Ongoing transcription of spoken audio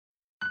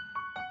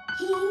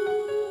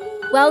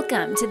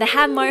Welcome to the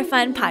Have More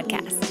Fun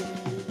podcast.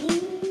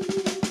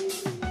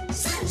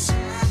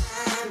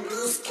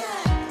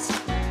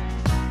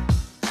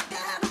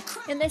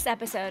 In this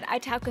episode, I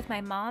talk with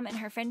my mom and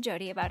her friend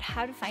Jodi about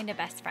how to find a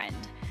best friend.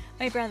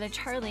 My brother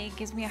Charley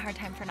gives me a hard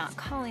time for not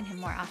calling him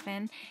more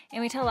often,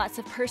 and we tell lots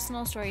of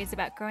personal stories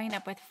about growing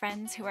up with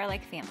friends who are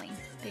like family,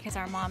 because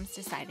our moms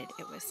decided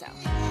it was so.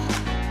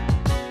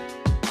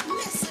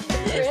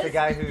 It's the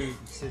guy who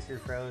sister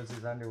froze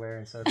his underwear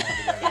and sewed them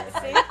all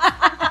together.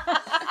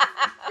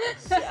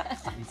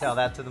 You tell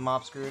that to the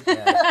MOPS group?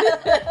 Yeah.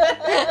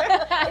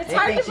 They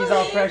think she's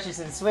all precious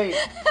and sweet.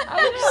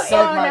 Sewed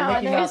my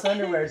Mickey Mouse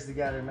underwears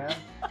together, man.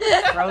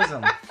 Froze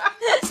them.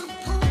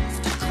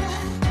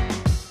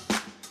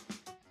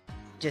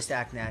 Just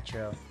act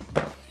natural.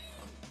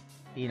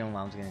 You know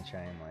mom's gonna try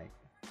and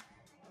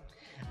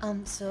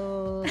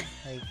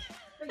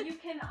But you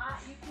can.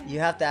 You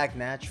have to act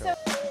natural.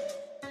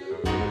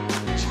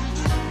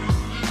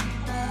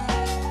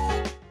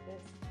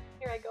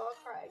 Here I go, I'll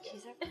cry again.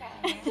 She's okay.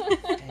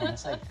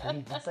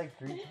 Damn, that's like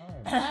three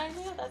times. I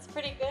know, that's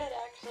pretty good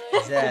actually.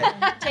 Is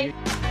that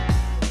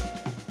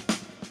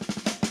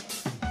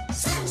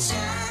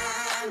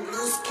Sunshine,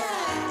 blue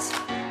skies.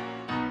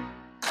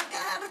 I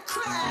gotta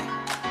cry.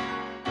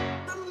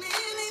 I'm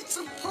really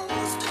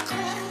supposed to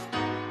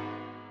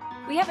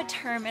cry. We have a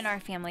term in our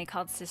family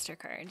called sister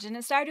courage, and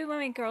it started when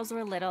my girls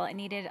were little and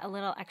needed a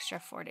little extra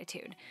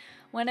fortitude.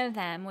 One of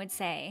them would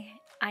say,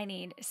 I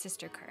need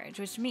sister courage,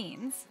 which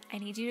means I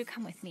need you to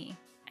come with me.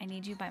 I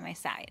need you by my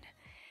side.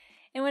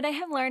 And what I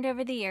have learned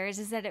over the years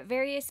is that at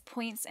various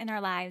points in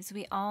our lives,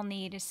 we all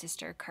need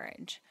sister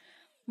courage.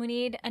 We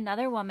need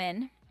another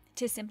woman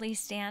to simply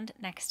stand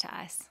next to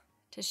us,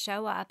 to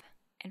show up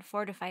and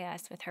fortify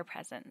us with her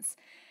presence,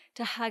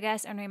 to hug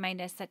us and remind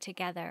us that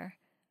together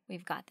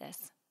we've got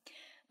this.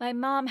 My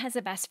mom has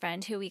a best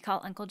friend who we call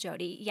Uncle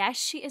Jodi. Yes,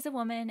 she is a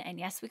woman, and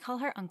yes, we call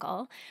her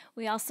Uncle.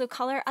 We also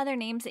call her other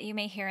names that you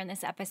may hear in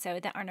this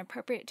episode that aren't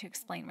appropriate to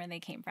explain where they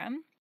came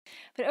from.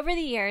 But over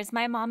the years,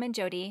 my mom and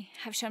Jodi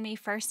have shown me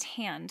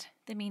firsthand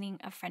the meaning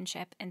of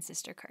friendship and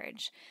sister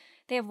courage.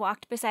 They have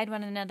walked beside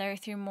one another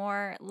through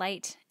more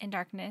light and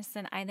darkness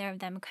than either of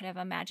them could have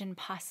imagined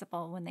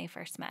possible when they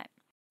first met.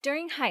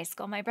 During high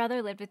school, my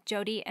brother lived with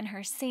Jodi and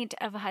her saint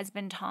of a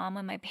husband, Tom,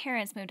 when my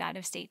parents moved out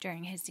of state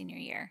during his senior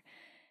year.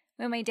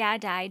 When my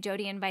dad died,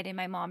 Jodi invited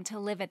my mom to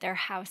live at their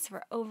house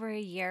for over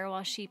a year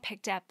while she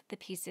picked up the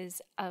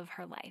pieces of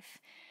her life.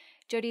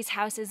 Jodi's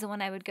house is the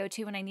one I would go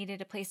to when I needed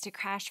a place to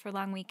crash for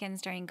long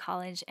weekends during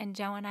college, and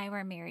Joe and I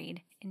were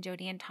married in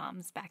Jodi and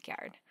Tom's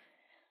backyard.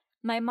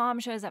 My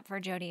mom shows up for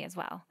Jodi as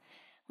well.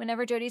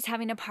 Whenever Jodi's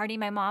having a party,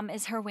 my mom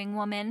is her wing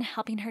woman,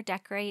 helping her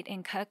decorate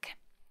and cook.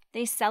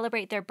 They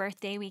celebrate their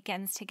birthday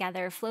weekends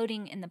together,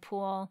 floating in the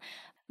pool.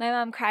 My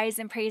mom cries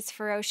and prays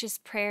ferocious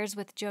prayers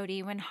with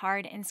Jodi when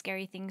hard and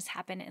scary things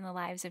happen in the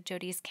lives of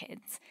Jodi's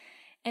kids.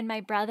 And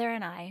my brother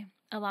and I,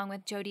 along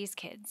with Jodi's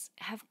kids,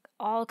 have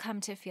all come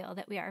to feel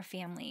that we are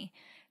family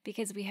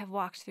because we have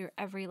walked through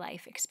every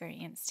life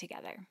experience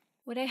together.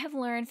 What I have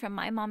learned from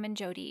my mom and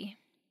Jodi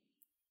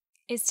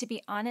is to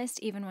be honest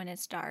even when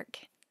it's dark,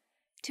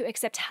 to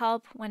accept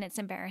help when it's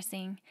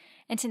embarrassing,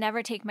 and to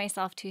never take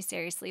myself too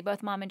seriously.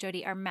 Both mom and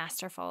Jodi are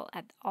masterful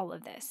at all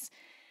of this.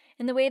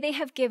 And the way they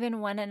have given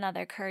one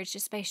another courage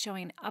just by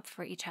showing up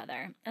for each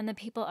other and the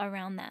people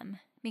around them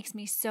makes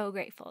me so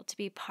grateful to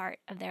be part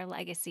of their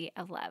legacy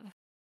of love.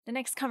 The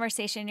next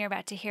conversation you're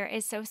about to hear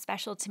is so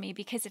special to me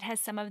because it has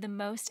some of the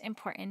most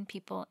important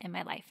people in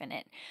my life in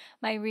it,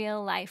 my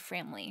real life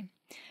family.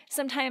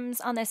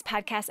 Sometimes on this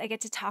podcast, I get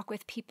to talk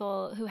with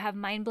people who have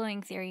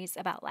mind-blowing theories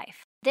about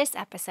life. This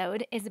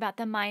episode is about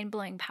the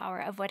mind-blowing power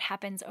of what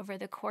happens over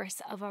the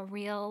course of a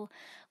real,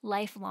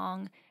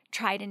 lifelong,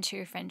 tried and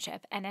true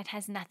friendship, and it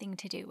has nothing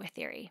to do with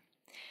theory.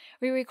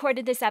 We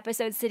recorded this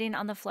episode sitting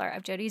on the floor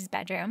of Jodi's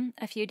bedroom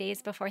a few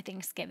days before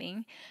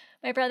Thanksgiving.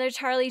 My brother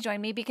Charley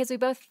joined me because we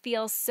both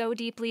feel so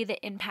deeply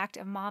the impact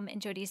of mom and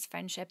Jodi's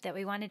friendship that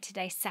we wanted to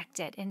dissect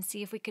it and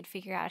see if we could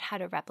figure out how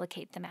to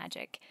replicate the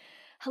magic.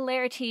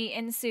 Hilarity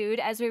ensued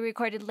as we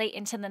recorded late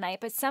into the night,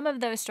 but some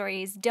of those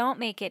stories don't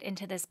make it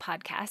into this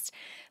podcast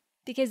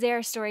because they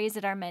are stories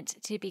that are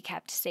meant to be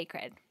kept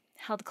sacred,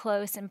 held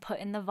close and put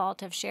in the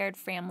vault of shared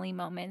family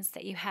moments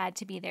that you had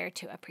to be there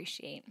to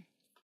appreciate.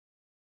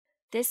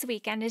 This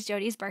weekend is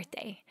Jodi's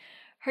birthday.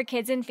 Her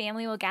kids and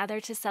family will gather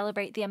to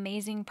celebrate the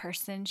amazing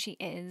person she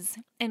is.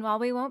 And while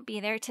we won't be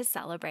there to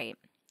celebrate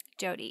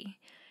Jodi,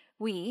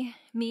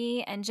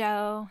 me and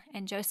Joe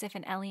and Joseph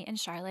and Ellie and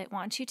Charlotte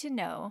want you to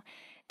know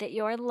that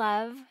your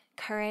love,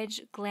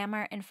 courage,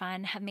 glamour, and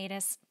fun have made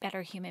us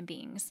better human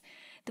beings.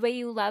 The way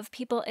you love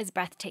people is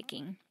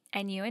breathtaking,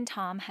 and you and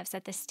Tom have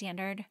set the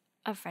standard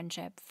of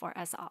friendship for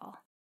us all.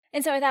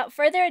 And so without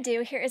further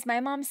ado, here is my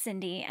mom,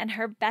 Cindy, and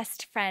her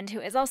best friend,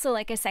 who is also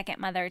like a second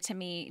mother to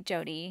me,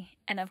 Jodi,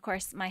 and of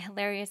course, my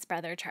hilarious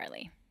brother,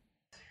 Charley.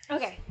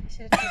 Okay. I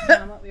should have told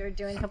Tom what we were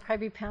doing. He'll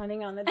probably be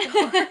pounding on the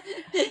door.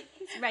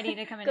 He's ready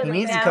to come in. He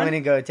needs to come in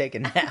and go take a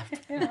nap.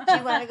 Do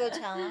you want to go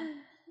tell him?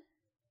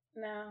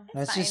 No.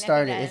 Let's fine just if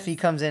start it it. If is. he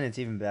comes in, it's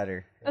even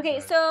better.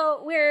 Okay,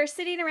 so we're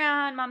sitting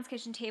around Mom's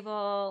kitchen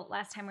table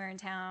last time we were in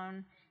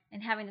town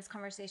and having this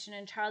conversation,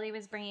 and Charley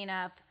was bringing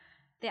up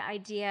the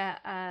idea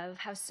of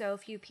how so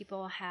few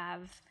people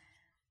have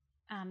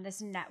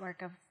this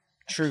network of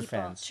True people,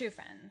 friends. true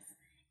friends.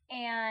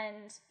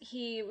 And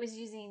he was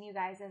using you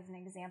guys as an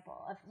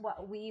example of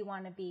what we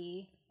want to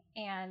be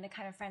and the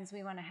kind of friends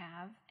we want to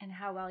have and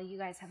how well you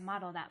guys have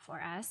modeled that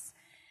for us.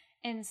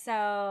 And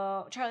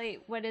so, Charley,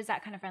 what does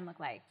that kind of friend look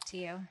like to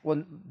you?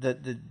 Well,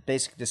 the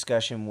basic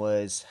discussion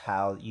was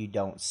how you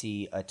don't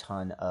see a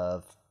ton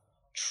of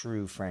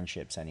true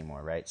friendships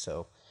anymore, right?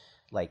 So,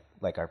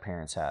 like our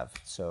parents have.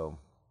 So,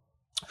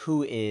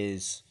 who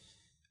is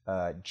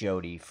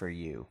Jodi for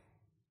you,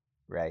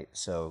 right?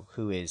 So,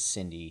 who is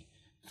Cindy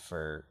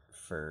for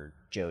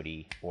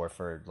Jodi, or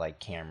for like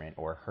Cameron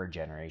or her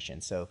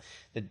generation? So,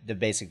 the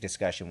basic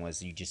discussion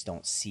was you just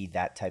don't see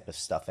that type of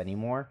stuff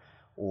anymore,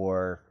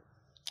 or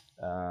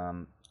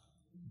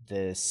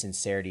the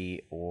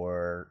sincerity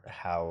or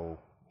how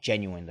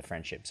genuine the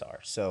friendships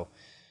are. So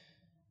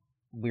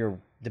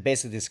the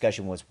basic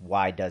discussion was,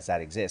 why does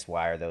that exist?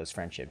 Why are those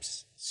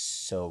friendships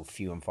so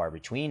few and far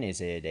between? Is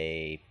it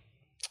a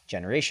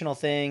generational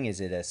thing?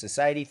 Is it a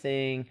society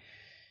thing?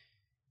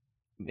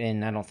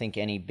 And I don't think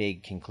any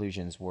big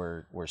conclusions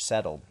were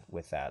settled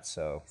with that.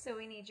 So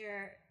we need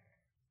your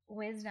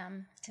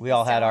wisdom. We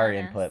all had our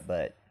input,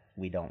 but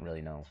we don't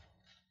really know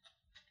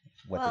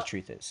what the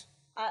truth is.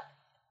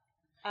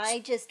 I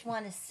just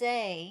want to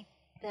say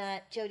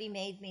that Jodi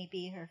made me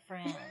be her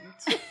friend.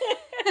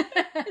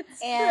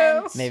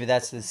 And Maybe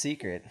that's the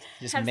secret.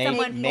 Just Have make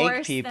someone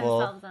force people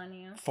themselves on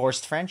you.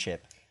 forced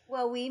friendship.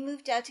 well, we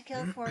moved out to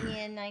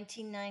California in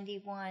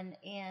 1991,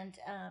 and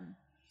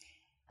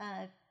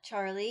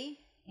Charley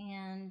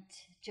and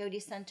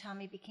Jodi's son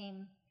Tommy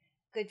became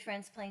good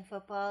friends playing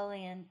football,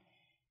 and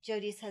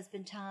Jodi's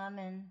husband Tom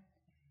and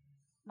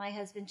my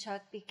husband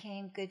Chuck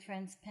became good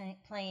friends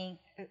playing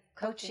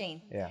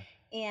coaching. Yeah.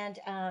 And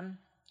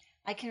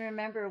I can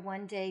remember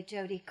one day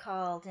Jodi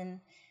called, and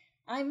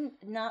I'm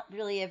not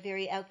really a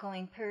very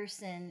outgoing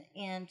person,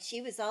 and she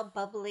was all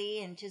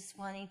bubbly and just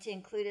wanting to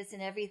include us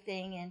in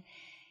everything.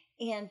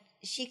 And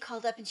she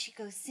called up and she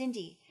goes,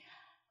 Cindy,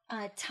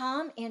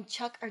 Tom and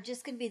Chuck are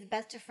just going to be the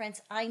best of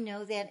friends. I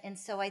know that, and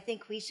so I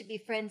think we should be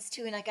friends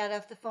too. And I got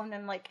off the phone and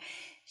I'm like,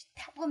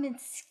 that woman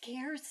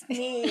scares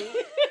me.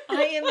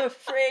 I am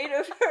afraid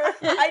of her.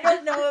 I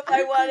don't know if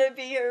I want to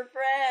be her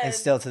friend. And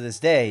still to this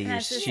day,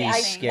 That's the she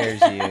same. scares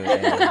you. And you're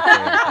afraid of her.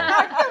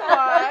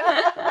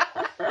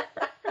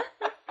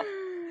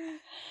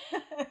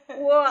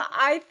 well,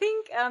 I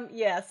think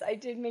yes, I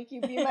did make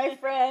you be my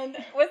friend.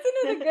 Wasn't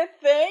it a good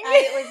thing?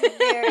 It was a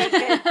very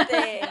good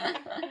thing.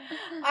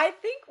 I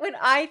think when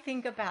I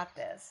think about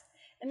this,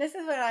 and this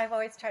is what I've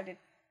always tried to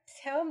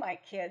tell my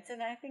kids,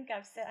 and I think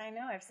I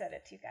know I've said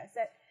it to you guys,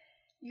 that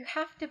you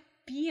have to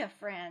be a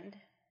friend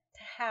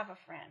to have a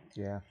friend.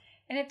 Yeah.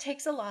 And it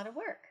takes a lot of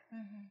work.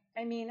 Mm-hmm.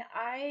 I mean,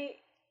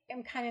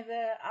 I'm kind of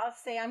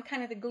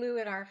the glue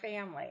in our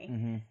family.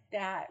 Mm-hmm.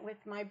 That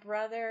with my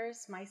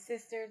brothers, my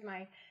sisters,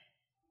 my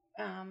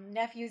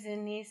nephews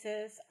and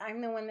nieces,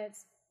 I'm the one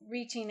that's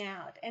reaching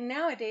out. And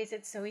nowadays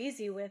it's so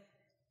easy with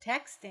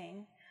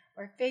texting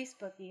or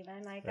Facebook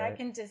even. Like I Right.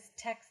 can just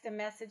text a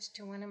message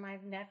to one of my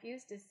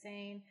nephews just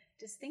saying,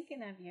 just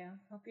thinking of you.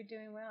 Hope you're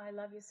doing well. I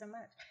love you so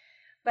much.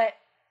 But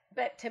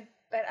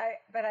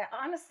I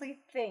honestly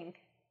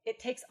think it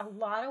takes a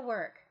lot of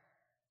work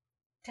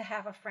to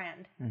have a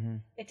friend. Mm-hmm.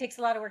 It takes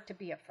a lot of work to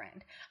be a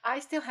friend. I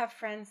still have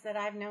friends that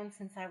I've known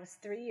since I was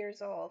 3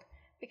 years old,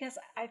 because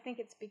I think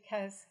it's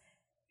because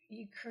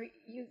it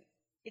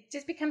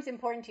just becomes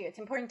important to you. It's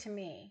important to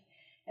me,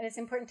 and it's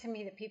important to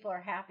me that people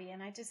are happy.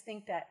 And I just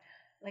think that,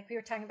 like we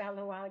were talking about a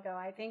little while ago,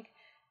 I think,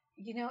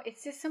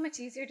 it's just so much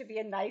easier to be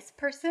a nice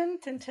person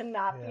than to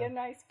not be a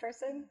nice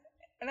person.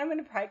 And I'm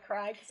going to probably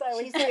cry because I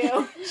always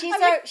do.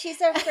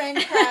 She's our friend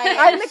crier.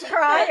 I'm the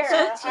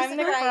crier. She's I'm the the crier in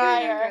the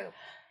crier. group.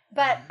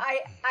 But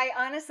I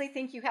honestly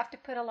think you have to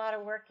put a lot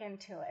of work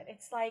into it.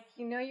 It's like,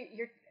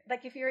 you're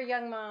like, if you're a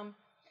young mom,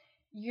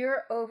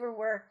 you're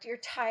overworked, you're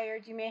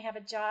tired, you may have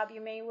a job, you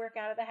may work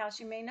out of the house,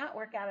 you may not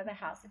work out of the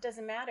house. It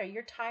doesn't matter.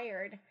 You're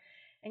tired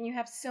and you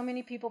have so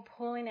many people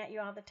pulling at you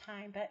all the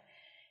time. But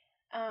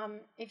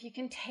if you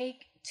can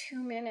take 2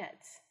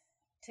 minutes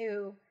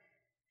to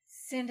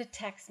send a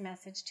text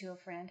message to a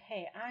friend,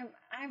 hey,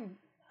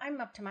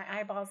 I'm up to my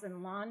eyeballs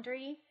in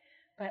laundry,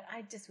 but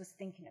I just was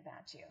thinking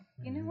about you.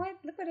 You know what?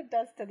 Look what it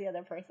does to the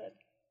other person.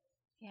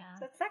 Yeah.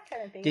 So it's that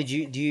kind of thing.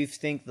 Do you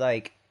think,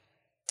 like,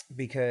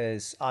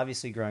 because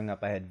obviously growing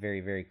up I had very,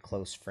 very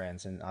close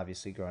friends, and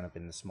obviously growing up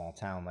in the small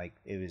town, like,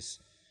 it was,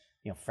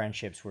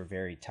 friendships were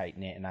very tight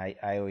knit, and I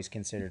always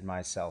considered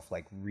myself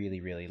like really,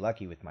 really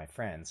lucky with my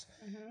friends.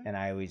 Mm-hmm. And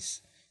I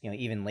always,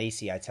 even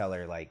Lacey, I tell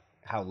her like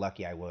how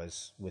lucky I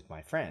was with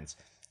my friends.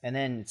 And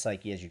then it's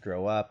like, as you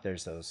grow up,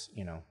 there's those,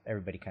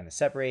 everybody kind of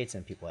separates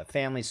and people have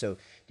families. So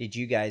did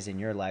you guys in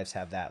your lives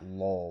have that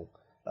lull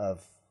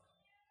of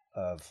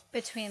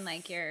between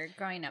like your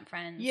growing up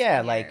friends. Yeah,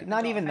 and like your not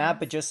adult even friends. that,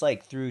 but just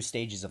like through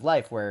stages of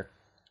life where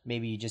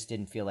maybe you just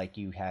didn't feel like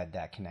you had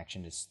that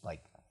connection to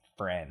like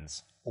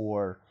friends,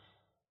 or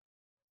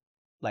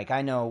like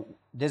I know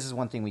this is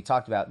one thing we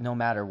talked about. No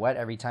matter what,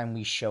 every time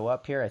we show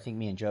up here, I think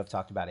me and Joe have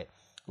talked about it.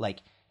 Like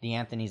the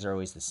Anthonys are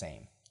always the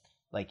same.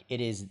 Like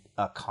it is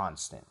a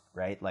constant,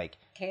 right? Like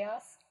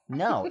Chaos.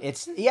 no,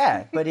 it's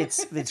but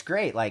it's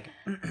great. Like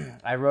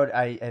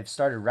I have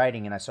started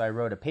writing, and so I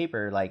wrote a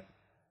paper, like,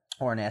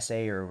 or an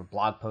essay or a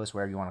blog post,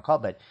 whatever you want to call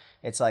it. But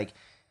it's like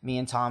me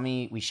and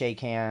Tommy, we shake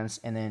hands,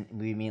 and then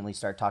we immediately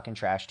start talking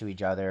trash to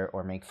each other,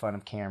 or make fun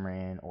of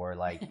Cameron, or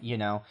like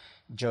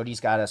Jodi's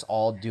got us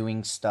all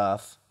doing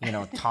stuff.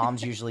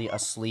 Tom's usually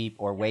asleep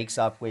or wakes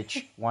up,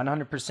 which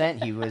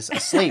 100% he was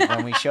asleep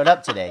when we showed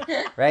up today,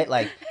 right?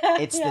 Like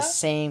it's the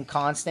same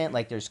constant.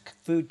 Like there's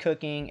food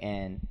cooking,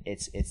 and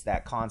it's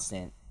that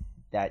constant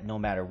that no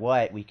matter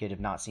what, we could have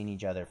not seen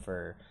each other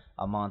for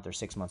a month or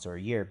 6 months or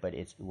a year, but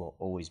it will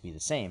always be the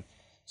same.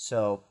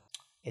 So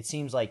it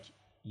seems like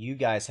you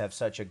guys have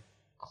such a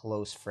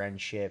close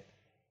friendship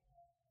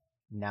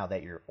now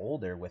that you're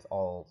older with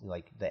all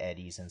like the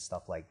Eddies and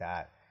stuff like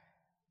that.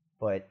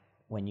 But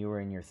when you were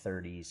in your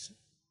 30s,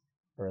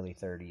 early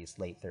 30s,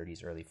 late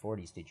 30s, early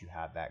 40s, did you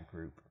have that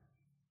group?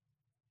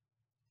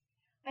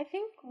 I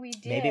think we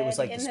did. Maybe it was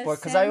like the sport,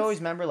 because I always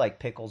remember like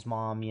Pickle's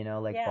mom,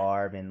 like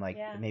Barb, and like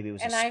maybe it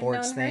was a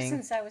sports I've known thing. her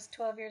since I was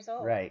 12 years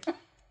old. Right.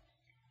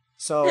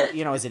 So,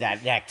 is it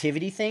an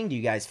activity thing? Do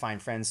you guys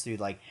find friends through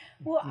like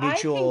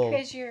mutual?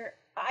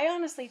 I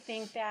honestly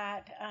think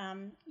that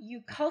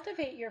you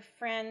cultivate your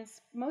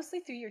friends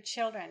mostly through your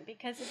children,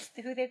 because it's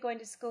who they're going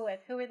to school with,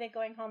 who are they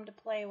going home to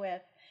play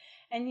with,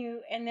 and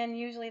then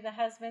usually the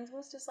husbands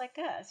was just like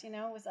us, it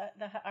was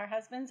our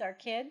husbands, our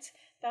kids.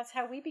 That's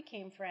how we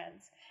became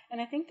friends, and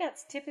I think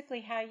that's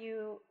typically how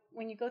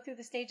when you go through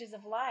the stages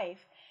of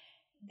life,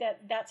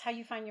 that's how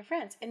you find your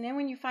friends, and then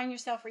when you find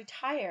yourself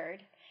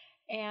retired.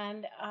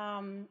 And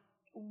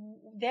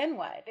then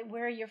what?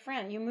 Where are your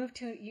friends?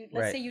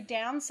 Let's say you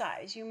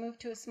downsize, you move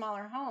to a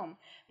smaller home,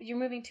 but you're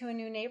moving to a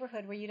new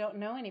neighborhood where you don't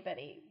know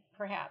anybody,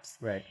 perhaps.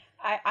 Right.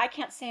 I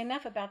can't say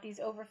enough about these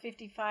over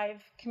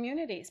 55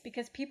 communities,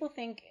 because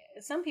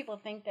some people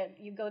think that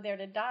you go there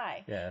to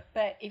die. Yeah.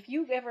 But if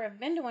you've ever have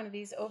been to one of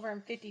these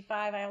over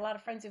 55, I have a lot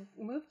of friends who've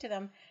moved to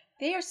them.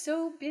 They are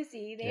so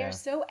busy. They are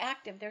so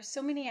active. There's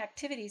so many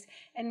activities.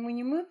 And when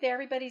you move there,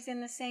 everybody's in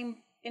the same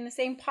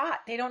pot.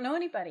 They don't know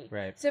anybody.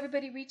 Right. So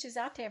everybody reaches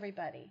out to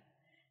everybody.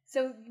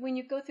 So when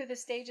you go through the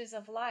stages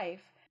of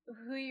life,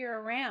 who you're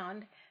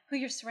around, who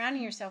you're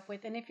surrounding yourself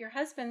with, and if your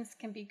husbands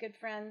can be good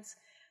friends,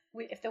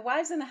 if the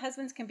wives and the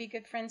husbands can be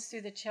good friends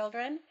through the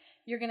children,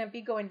 you're going to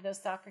be going to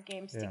those soccer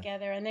games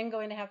together, and then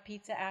going to have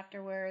pizza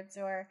afterwards,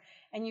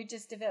 and you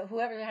just develop,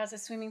 whoever has a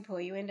swimming pool,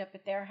 you end up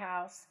at their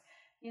house.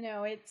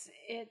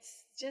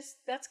 It's just,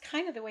 that's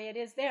kind of the way it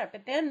is there.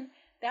 But then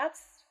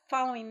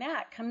following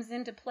that comes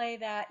into play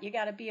that you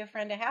got to be a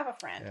friend to have a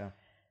friend.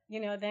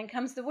 Yeah. Then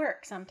comes the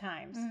work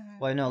sometimes. Mm-hmm.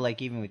 Well, I know,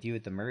 like even with you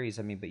at the Murrays,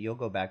 but you'll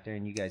go back there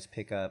and you guys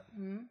pick up,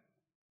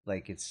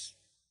 like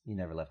you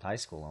never left high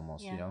school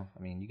almost,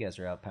 you guys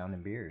are out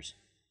pounding beers.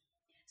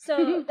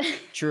 So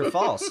true or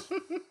false?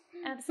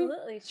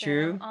 Absolutely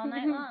true. All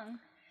night long.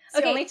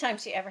 It's the only time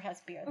she ever has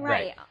beer.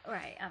 Right,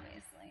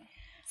 obviously.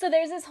 So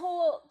there's this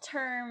whole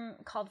term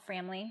called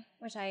Framily,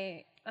 which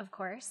of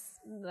course,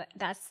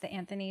 that's the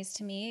Anthonys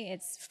to me.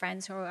 It's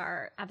friends who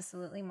are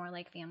absolutely more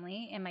like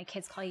family. And my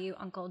kids call you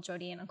Uncle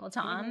Jodi and Uncle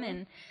Tom.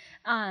 Mm-hmm.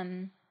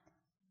 And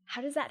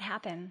how does that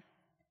happen?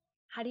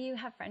 How do you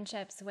have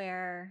friendships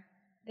where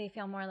they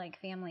feel more like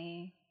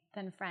family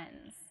than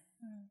friends?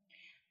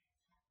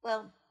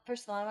 Well,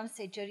 first of all, I want to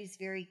say Jodi's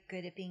very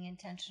good at being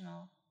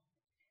intentional,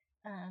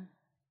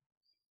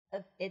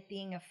 of it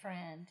being a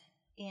friend.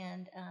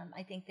 And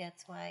I think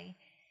that's why,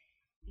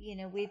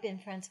 we've been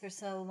friends for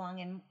so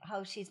long, and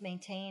how she's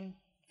maintained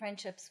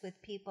friendships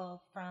with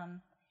people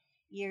from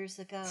years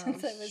ago.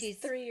 Since I was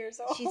 3 years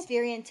old. She's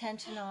very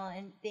intentional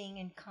in being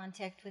in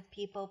contact with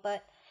people.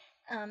 But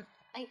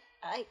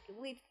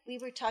we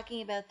were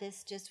talking about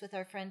this just with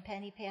our friend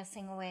Penny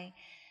passing away.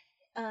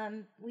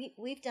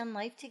 We've done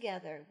life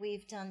together.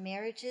 We've done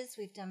marriages.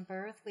 We've done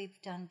birth.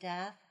 We've done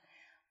death.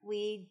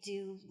 We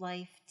do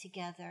life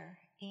together.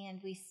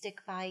 And we stick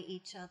by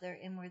each other,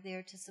 and we're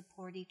there to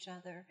support each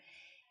other.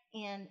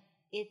 And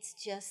it's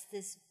just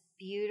this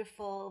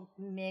beautiful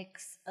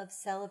mix of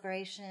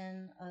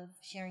celebration, of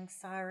sharing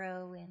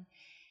sorrow,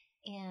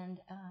 and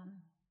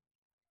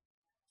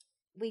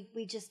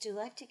we just do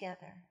life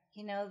together.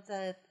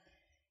 The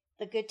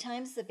good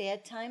times, the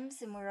bad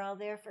times, and we're all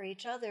there for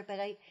each other. But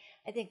I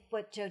think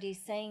what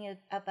Jodi's saying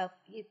about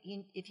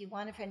if you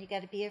want a friend, you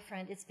got to be a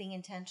friend. It's being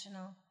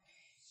intentional,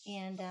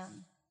 and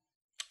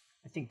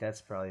I think that's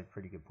probably a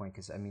pretty good point,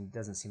 because it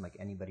doesn't seem like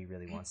anybody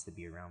really wants to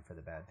be around for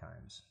the bad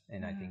times,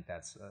 and I think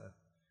that's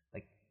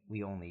like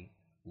we only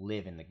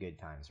live in the good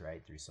times,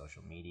 right, through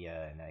social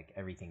media, and like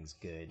everything's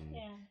good. And,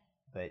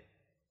 but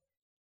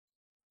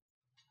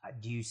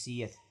do you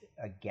see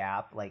a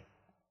gap? Like,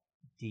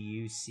 do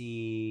you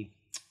see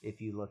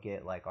if you look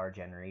at like our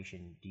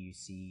generation, do you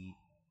see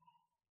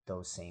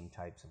those same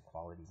types of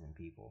qualities in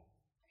people?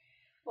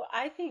 Well,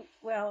 I think,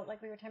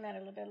 like we were talking about a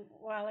little bit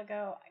a while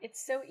ago,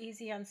 it's so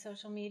easy on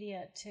social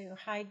media to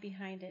hide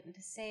behind it and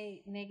to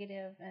say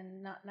negative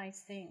and not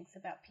nice things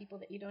about people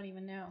that you don't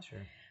even know.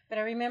 Sure. But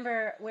I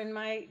remember when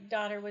my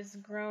daughter was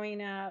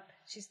growing up,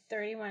 she's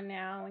 31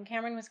 now, when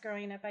Cameron was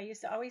growing up, I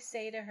used to always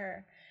say to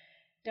her,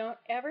 don't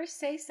ever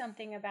say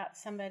something about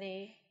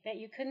somebody that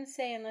you couldn't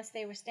say unless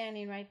they were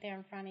standing right there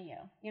in front of you.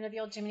 You know,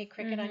 the old Jiminy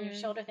Cricket on your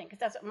shoulder thing, because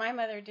that's what my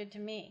mother did to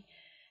me.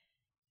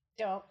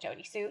 Don't,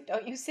 Jodi Sue,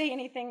 don't you say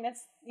anything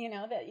that's, you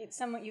know, that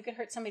you could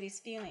hurt somebody's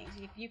feelings.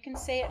 If you can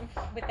say it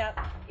without,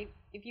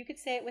 if you could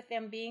say it with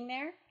them being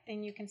there,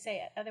 then you can say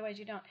it. Otherwise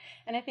you don't.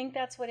 And I think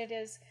that's what it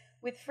is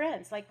with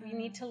friends. Like, we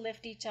need to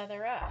lift each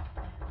other up.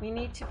 We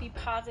need to be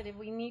positive.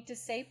 We need to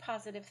say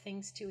positive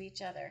things to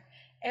each other.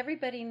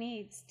 Everybody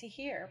needs to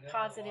hear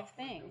positive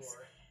things.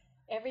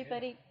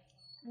 Everybody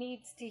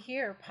needs to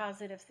hear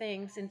positive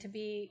things, and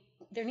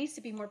there needs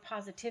to be more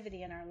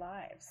positivity in our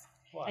lives.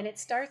 What? And it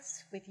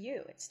starts with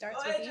you. It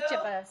starts with each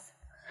of us.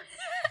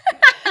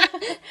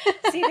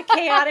 See, the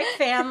chaotic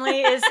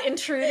family is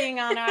intruding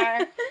on our...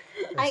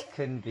 This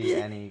couldn't be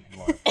any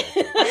more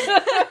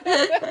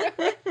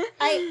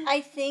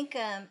I think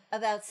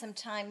about some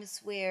times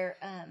where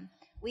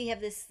we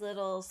have this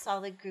little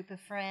solid group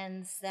of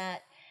friends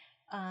that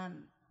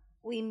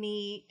we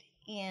meet,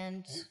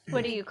 and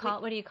what do you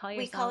call yourselves?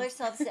 We call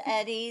ourselves the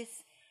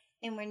Eddies,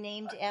 and we're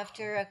named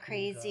after a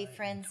crazy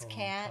friend's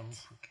cat.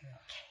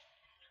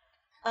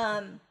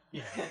 And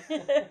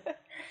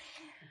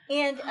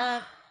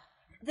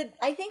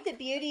I think the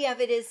beauty of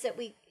it is that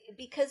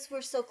because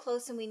we're so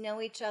close and we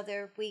know each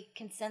other, we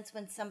can sense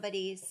when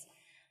somebody's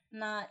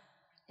not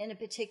in a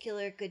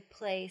particular good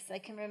place. I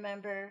can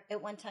remember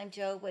at one time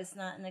Joe was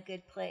not in a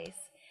good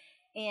place,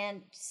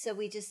 and so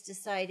we just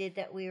decided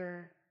that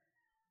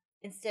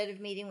instead of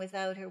meeting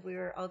without her, we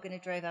were all going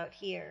to drive out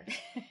here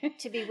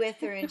to be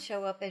with her and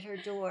show up at her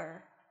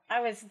door.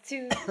 I was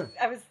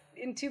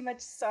in too much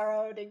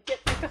sorrow to get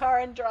in the car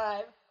and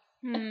drive.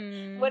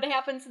 What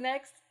happens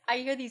next? I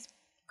hear these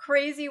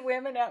crazy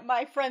women at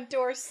my front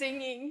door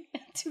singing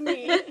to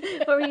me.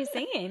 What were you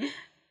singing?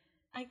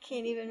 I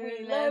can't even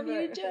remember. Love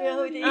you,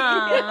 Jodi.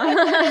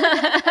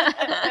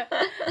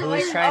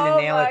 Who's trying to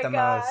nail it the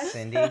most,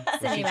 Cindy? Was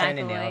she trying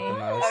to nail it the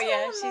most? Oh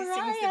yeah, she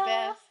sings the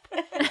best.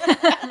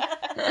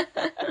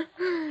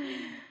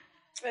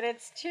 But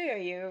it's true.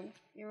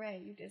 You're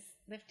right. You just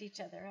lift each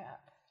other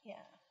up.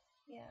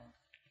 Yeah.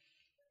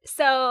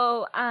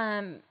 So,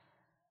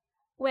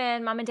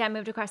 when Mom and Dad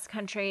moved across the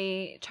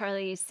country,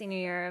 Charlie's senior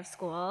year of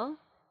school,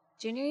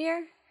 junior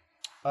year?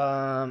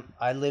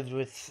 I lived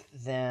with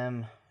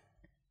them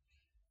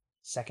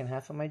second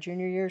half of my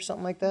junior year,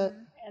 something like that.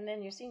 And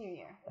then your senior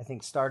year. I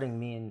think starting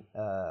me and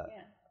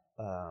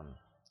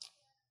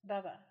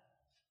Bubba.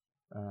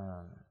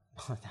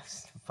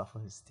 That's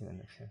Bubba was doing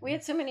the show. We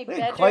had so many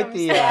bedrooms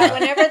that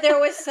whenever there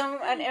was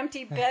an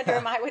empty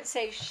bedroom, I would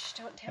say, "Shh,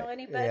 don't tell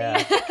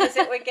anybody," because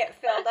it would get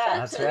filled up.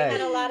 That's so right. We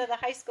had a lot of the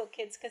high school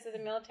kids because of the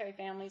military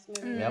families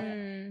move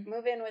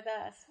in with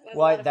us.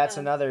 Well, that's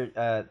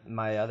another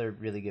my other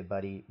really good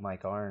buddy,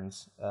 Mike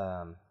Arns.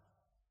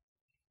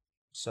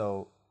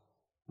 So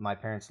my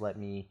parents let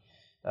me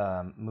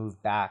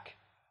move back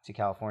to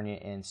California,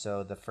 and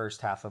so the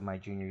first half of my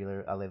junior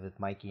year, I lived with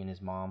Mikey and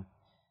his mom.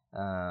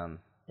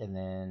 And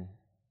then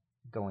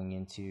going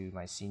into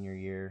my senior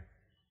year,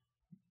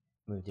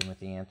 moved in with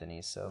the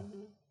Anthonys. So,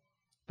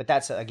 but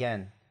that's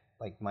again,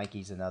 like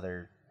Mikey's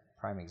another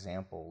prime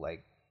example.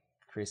 Like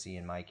Chrissy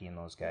and Mikey and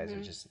those guys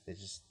are just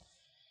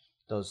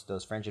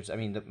those friendships. I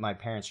mean, my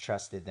parents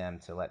trusted them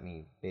to let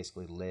me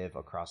basically live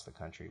across the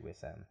country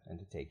with them and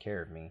to take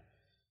care of me.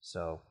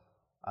 So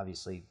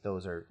obviously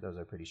those are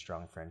pretty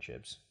strong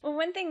friendships. Well,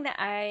 one thing that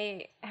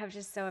I have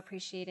just so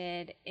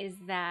appreciated is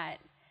that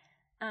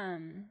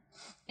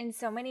in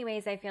so many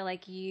ways, I feel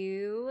like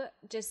you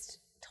just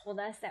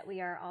told us that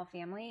we are all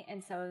family,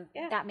 and so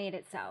that made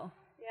it so.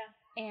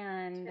 Yeah.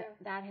 And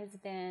that has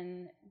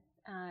been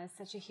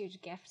such a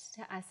huge gift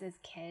to us as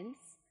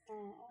kids,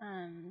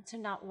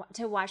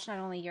 to watch not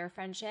only your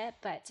friendship,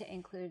 but to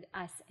include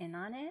us in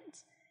on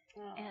it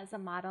as a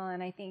model.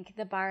 And I think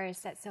the bar is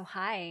set so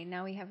high.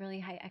 Now we have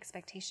really high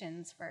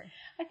expectations for.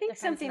 I think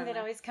something that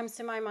always comes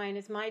to my mind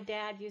is my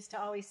dad used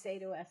to always say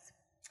to us,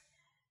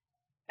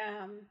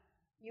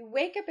 you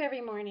wake up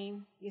every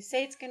morning, you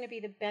say it's going to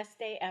be the best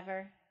day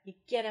ever, you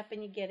get up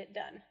and you get it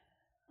done.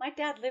 My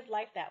dad lived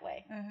life that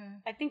way.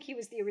 I think he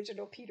was the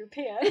original Peter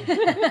Pan.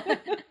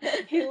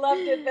 He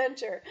loved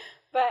adventure,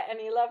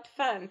 and he loved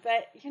fun.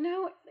 But,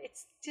 it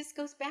just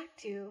goes back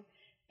to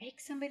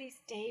make somebody's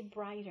day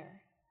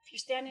brighter. If you're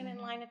standing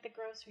in line at the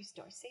grocery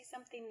store, say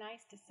something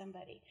nice to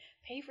somebody.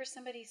 Pay for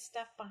somebody's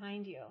stuff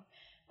behind you.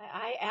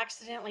 I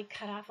accidentally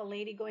cut off a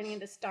lady going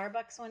into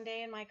Starbucks one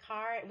day in my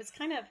car. It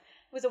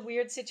was a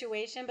weird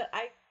situation, but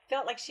I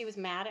felt like she was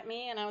mad at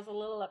me, and I was a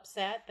little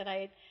upset that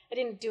I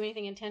didn't do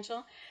anything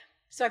intentional.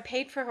 So I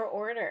paid for her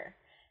order,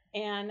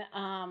 and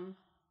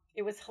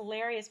it was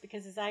hilarious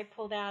because as I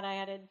pulled out, I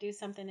had to do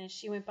something. As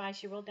she went by,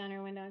 she rolled down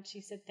her window and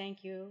she said,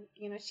 "Thank you."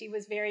 You know, she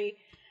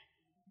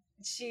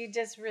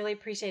just really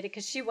appreciated it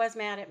because she was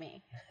mad at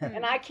me.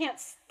 And I can't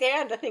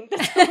stand to think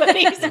that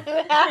somebody's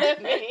mad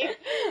at me.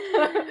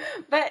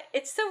 But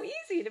it's so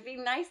easy to be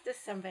nice to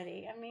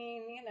somebody. I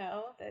mean, you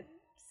know, that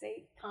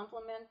say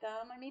compliment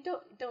them. I mean,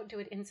 don't do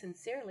it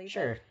insincerely.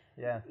 Sure.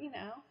 Yeah. You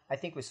know. I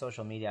think with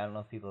social media, I don't know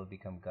if people have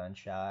become gun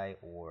shy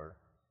or,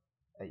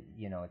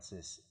 you know, it's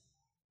this,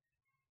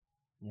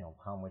 you know,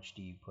 how much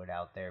do you put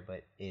out there?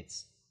 But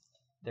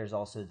there's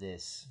also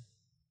this,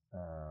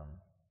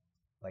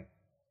 like,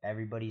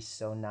 everybody's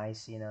so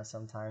nice, you know,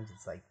 sometimes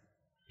it's like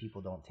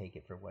people don't take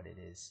it for what it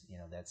is, you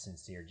know, that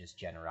sincere just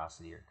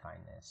generosity or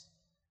kindness.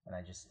 And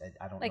I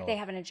don't know. Like they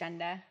have an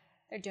agenda.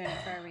 They're doing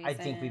it for a reason. I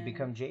think we've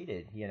become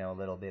jaded, you know, a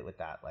little bit with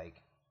that. Like,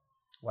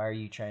 why are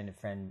you trying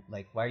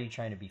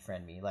to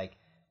befriend me? Like,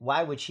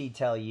 why would she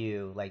tell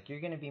you, like, you're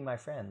going to be my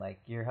friend? Like,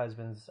 our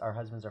husbands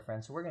are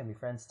friends, so we're going to be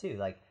friends too.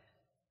 Like,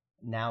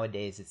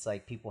 nowadays, it's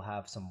like people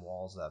have some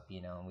walls up,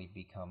 you know, and we've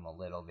become a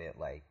little bit,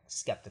 like,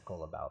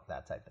 skeptical about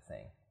that type of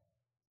thing.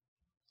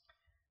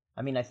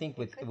 I mean, I think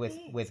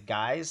with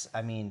guys,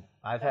 I mean,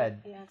 I've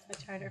had it's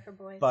much harder for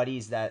boys.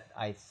 buddies that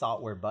I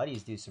thought were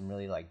buddies do some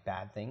really, like,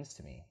 bad things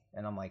to me.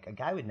 And I'm like, a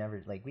guy would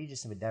never, like, we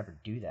just would never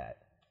do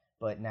that.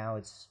 But now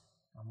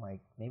I'm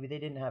like, maybe they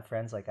didn't have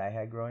friends like I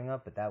had growing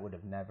up, but that would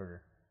have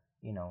never,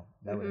 you know,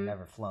 that would have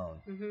never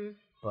flown. Mm-hmm.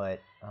 But,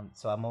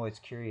 so I'm always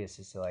curious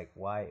as to, like,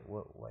 why,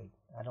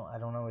 I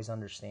don't always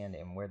understand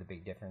it and where the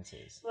big difference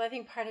is. Well, I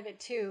think part of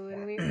it too,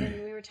 and we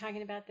were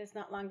talking about this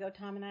not long ago,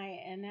 Tom and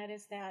I, and that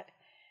is that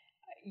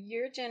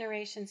your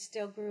generation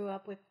still grew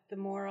up with the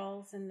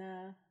morals and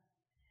the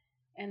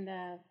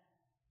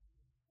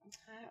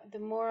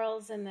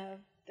morals and the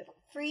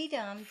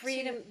freedom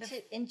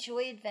to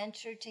enjoy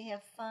adventure, to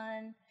have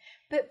fun.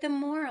 But the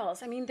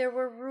morals, I mean, there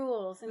were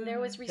rules and there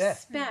was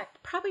respect. Yeah.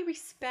 Probably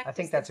respect. I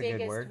think that's a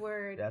good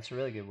word. That's a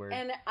really good word.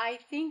 And I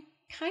think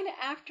kind of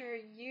after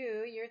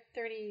you're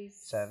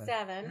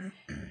 37.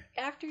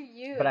 After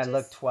you, but I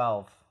look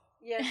 12.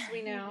 Yes,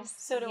 we know.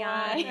 So do Young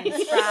I. And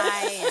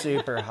spry.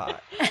 Super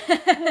hot.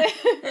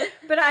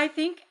 But I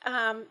think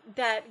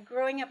that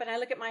growing up, and I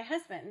look at my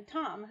husband,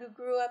 Tom, who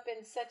grew up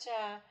in such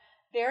a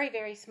very,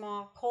 very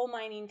small coal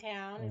mining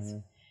town. Mm-hmm.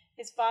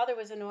 His father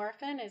was an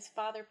orphan. His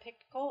father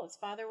picked coal. His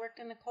father worked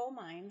in the coal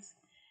mines.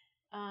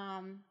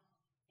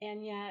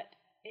 And yet,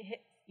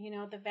 you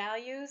know, the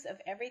values of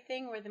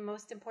everything were the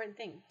most important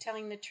thing.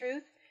 Telling the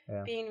truth,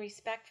 being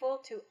respectful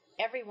to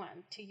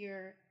everyone, to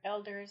your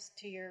elders,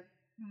 to your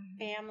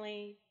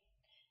family,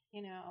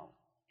 you know,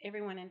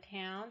 everyone in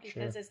town.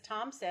 Because as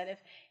Tom said, if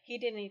he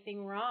did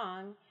anything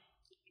wrong,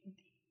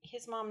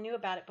 his mom knew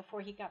about it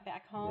before he got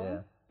back home.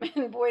 Yeah.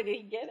 And boy, did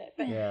he get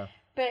it.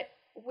 But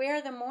where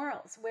are the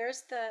morals?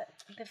 Where's the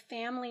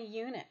family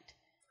unit?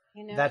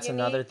 You know, that's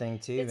another thing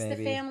too. It's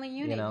maybe the family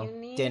unit. You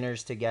know,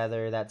 dinners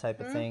together, that type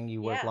of thing. You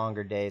work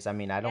longer days. I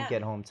mean, I don't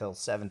get home till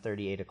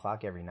 7:30, 8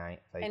 o'clock every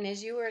night. Like, and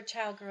as you were a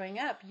child growing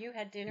up, you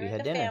had dinner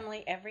with the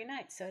family every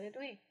night. So did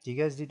we. Do you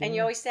guys do dinner? And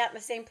you always sat in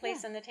the same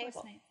place on the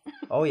table.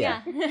 Oh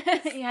yeah.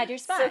 You had your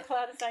spot. So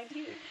Claude assigned to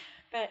you.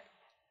 But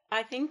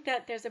I think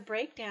that there's a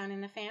breakdown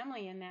in the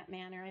family in that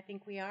manner. I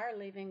think we are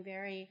living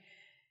very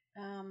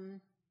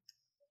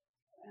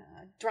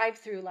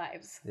drive-through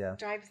lives. Yeah.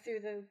 Drive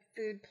through the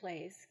food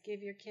place.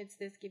 Give your kids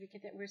this. Give your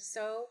kids that. It's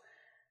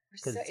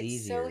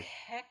so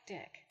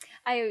hectic.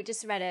 I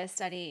just read a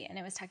study, and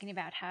it was talking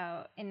about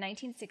how in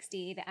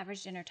 1960 the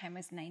average dinner time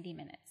was 90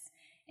 minutes,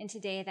 and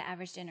today the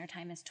average dinner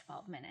time is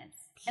 12 minutes.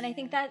 And I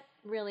think that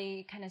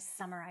really kind of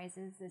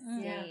summarizes the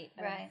state.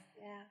 Right.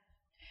 Yeah.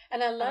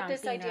 And I love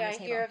this idea. I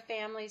hear of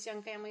families,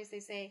 young families, they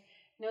say,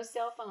 no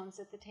cell phones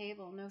at the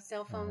table, no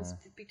cell phones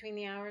between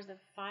the hours of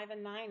 5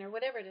 and 9 or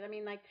whatever it is. I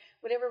mean, like,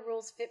 whatever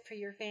rules fit for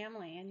your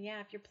family. And yeah,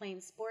 if you're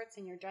playing sports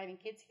and you're driving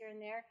kids here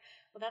and there,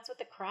 well, that's what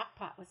the crock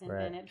pot was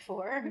invented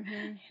for,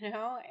 you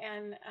know?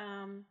 And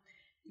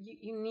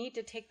you need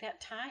to take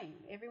that time.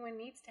 Everyone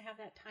needs to have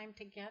that time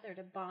together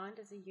to bond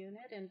as a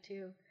unit and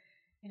to,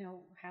 you know,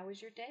 how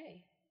was your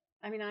day?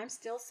 I mean, I'm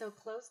still so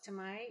close to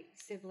my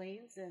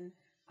siblings, and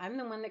I'm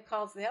the one that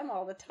calls them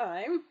all the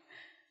time.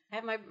 I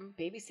have my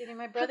babysitting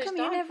my brother's dog.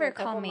 How come you never for a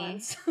couple call me,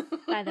 months?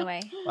 by the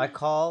way? I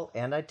call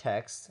and I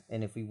text,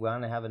 and if we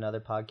want to have another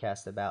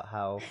podcast about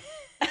how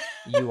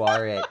you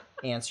are at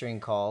answering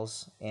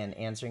calls and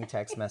answering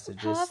text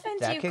messages, How often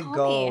that do you could call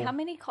go. me? How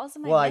many calls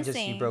am I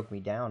missing? You broke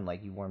me down.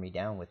 Like, you wore me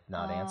down with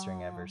not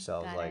answering ever. So I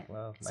was like,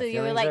 well, my so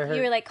you were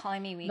like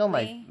calling me weekly. No,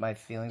 my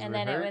feelings and were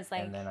then hurt, it was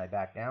like, and then I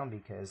backed down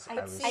because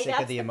I was See, sick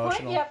of the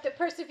emotional. Point. You have to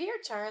persevere,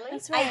 Charlie.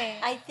 That's right.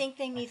 I think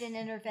they need an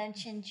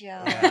intervention,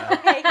 Joe. Yeah.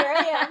 Okay, here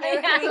I am. There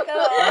we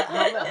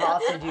go. How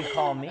often do you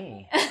call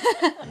me?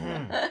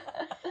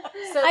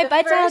 So I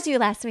butt dialed you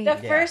last week. The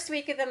first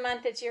week of the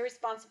month, it's your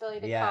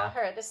responsibility to call Yeah.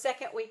 her. The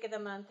second week of the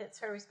month, it's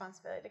her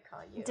responsibility to call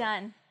you.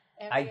 Done.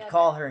 I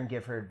call her and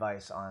give her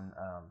advice on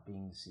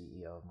being the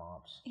CEO of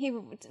MOPS. He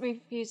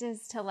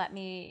refuses to let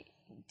me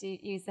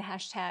use the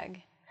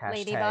hashtag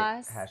Lady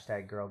boss.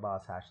 Hashtag girl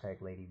boss.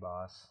 Hashtag lady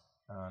boss.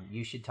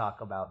 You should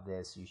talk about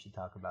this. You should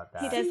talk about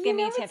that. He does give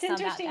me tips what's about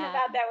interesting that.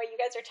 about that, what you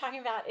guys are talking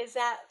about, is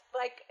that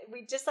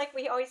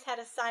we always had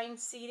assigned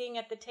seating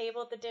at the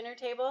table, at the dinner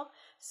table.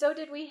 So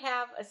did we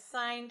have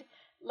assigned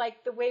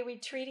like the way we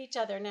treat each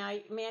other. Now,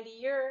 Mandy,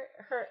 you're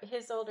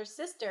his older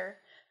sister,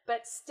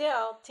 but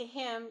still to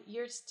him,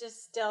 you're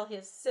just still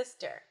his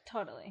sister.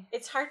 Totally.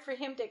 It's hard for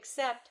him to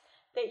accept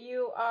that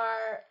you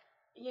are,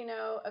 you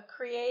know, a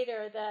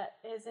creator that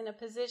is in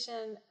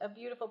a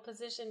beautiful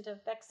position to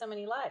affect so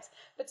many lives.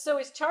 But so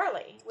is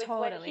Charley with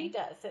what he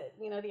does,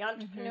 you know, the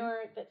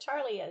entrepreneur that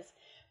Charley is.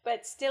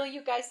 But still,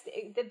 you guys,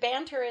 the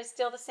banter is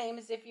still the same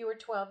as if you were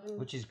 12 and,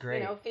 which is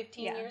great. You know,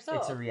 15 years old.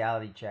 It's a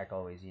reality check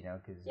always, you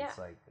know, because it's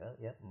like,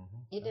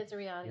 It is a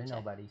reality check. You're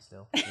nobody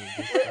still.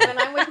 When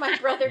I'm with my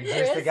brother Chris.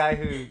 You're just the guy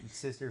who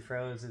sister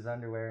froze his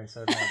underwear and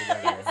sewed them all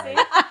together. Like,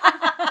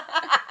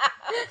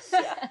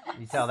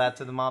 you tell that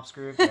to the MOPS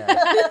group? Yeah.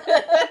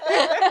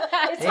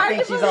 They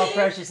think she's all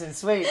precious and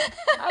sweet.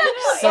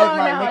 Sewed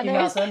my Mickey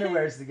Mouse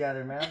underwears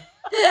together, man.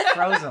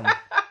 Froze them.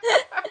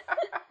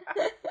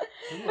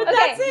 But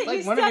that's it.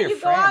 Like you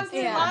go on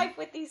through life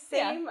with these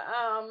same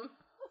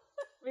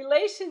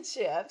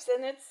relationships,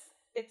 and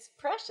it's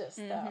precious,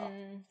 though.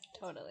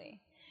 Totally.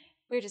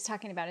 We were just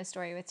talking about a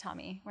story with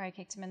Tommy where I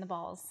kicked him in the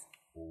balls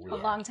a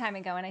long time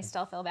ago, and I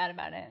still feel bad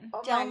about it.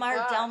 Oh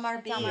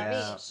Delmar Beach.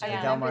 The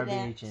Delmar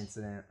Beach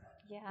incident.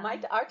 Yeah. My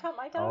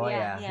Tommy? Oh,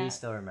 yeah. He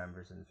still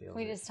remembers and feels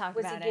We it. just talked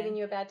about it. Was he giving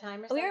you a bad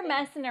time or something? We were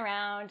messing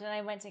around, and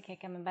I went to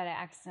kick him, but I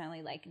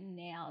accidentally,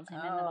 nailed him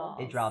in the balls.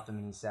 It dropped him,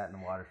 and he sat in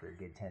the water for a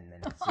good 10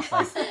 minutes. Just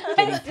like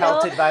getting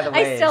pelted by the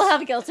waves. I still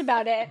have guilt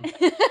about it.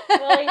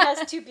 Well, he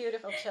has 2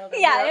 beautiful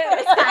children. Yeah, it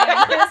was fine.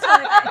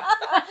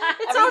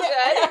 It's all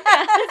good.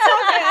 It's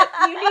all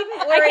good. You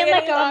needn't worry. I can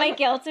let go of my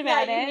guilt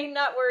about it. You need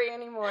not worry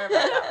anymore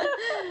about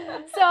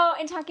it. So,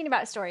 in talking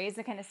about stories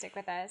that kind of stick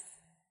with us,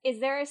 is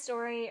there a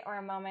story or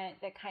a moment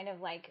that kind of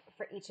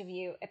for each of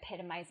you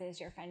epitomizes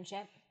your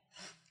friendship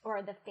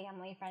or the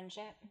family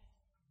friendship?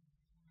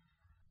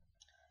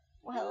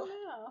 Well,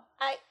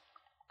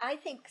 I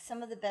think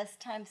some of the best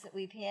times that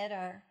we've had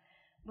are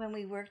when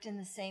we worked in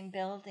the same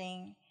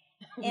building,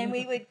 and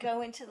we would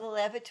go into the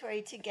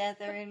lavatory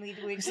together, and we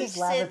would This is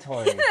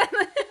lavatory.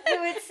 We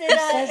would sit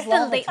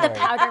on the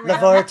powder room.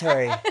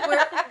 Laboratory.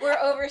 We're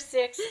over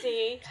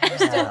 60. We're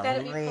still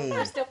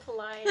we're still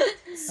polite.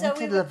 So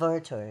into the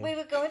laboratory. We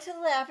would go into the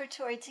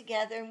lavatory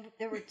together, and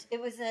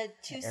it was a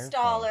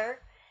 2-staller,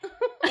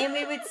 and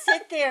we would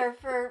sit there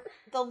for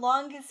the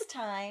longest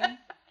time,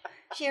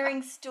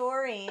 sharing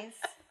stories.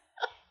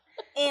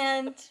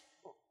 And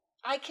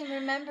I can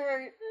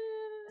remember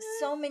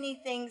so many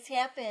things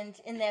happened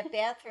in that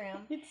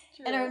bathroom. It's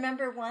true. And I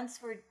remember once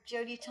where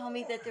Jodi told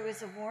me that there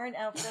was a warrant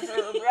out for her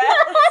arrest.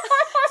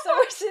 So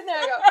we're sitting there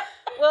and I go,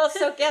 well,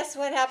 so guess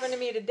what happened to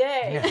me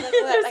today? Like,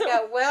 what? I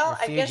go, well,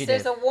 I guess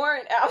there's a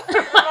warrant out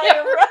for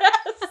my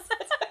arrest.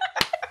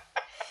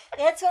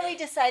 That's when we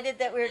decided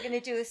that we were going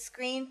to do a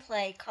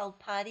screenplay called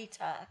Potty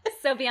Talk.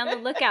 So be on the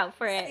lookout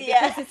for it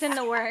Yes. because it's in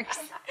the works.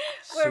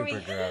 Where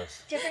Super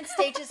gross. different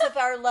stages of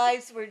our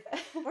lives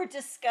were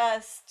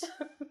discussed.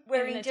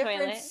 Wearing the different,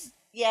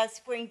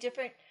 toilet? wearing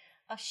different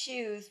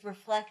shoes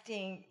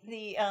reflecting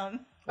the.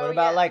 What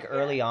about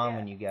early on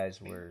when you guys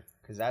were?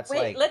 Because that's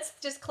Wait, let's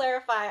just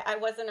clarify. I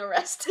wasn't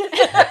arrested.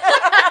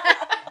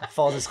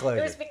 full disclosure.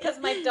 It was because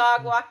my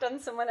dog walked on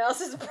someone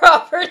else's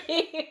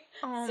property.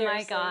 Oh Seriously,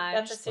 my gosh.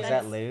 that's a serious.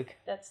 Was that Luke?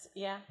 That's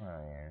yeah.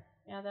 Oh yeah.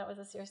 Yeah, that was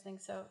a serious thing.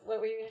 So, what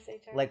were you gonna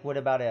say, Charlie? Like, what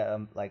about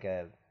a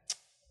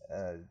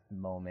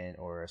moment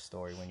or a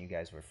story when you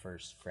guys were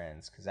first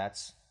friends? Because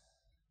that's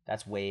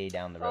way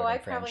down the road. Oh, I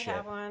in probably friendship.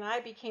 have one. I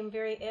became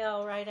very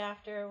ill right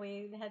after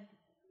we had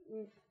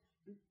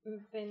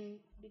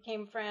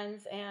became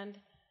friends, and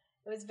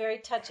it was very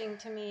touching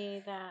to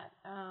me that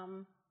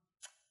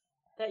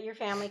that your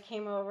family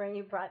came over and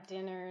you brought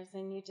dinners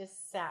and you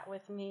just sat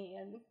with me,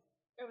 and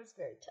it was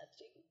very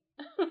touching.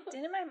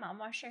 Didn't my mom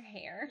wash her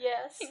hair?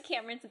 Yes. In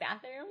Cameron's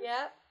bathroom?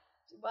 Yep.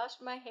 She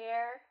washed my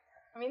hair.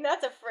 I mean,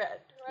 that's a friend,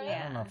 right? Yeah.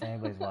 I don't know if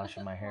anybody's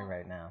washing my hair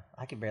right now.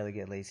 I could barely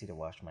get Lacey to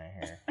wash my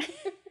hair.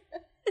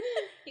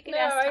 You could No,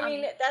 ask I Tommy.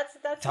 mean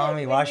that's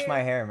Tommy, it. wash my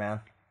hair,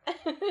 man.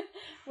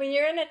 When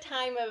you're in a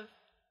time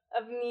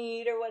of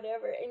need or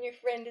whatever, and your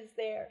friend is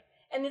there,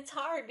 and it's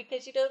hard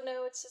because you don't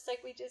know. It's just like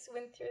we just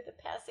went through the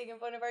passing of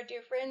one of our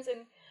dear friends,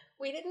 and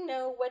we didn't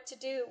know what to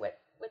do. What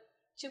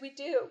should we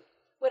do?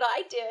 What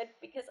I did,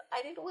 because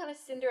I didn't want to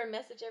send her a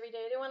message every day.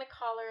 I didn't want to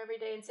call her every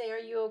day and say, "Are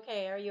you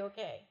okay? Are you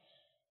okay?"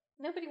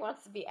 Nobody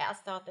wants to be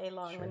asked all day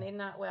long when they're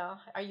not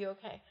well. Are you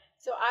okay?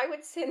 So I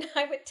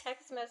would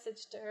text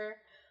message to her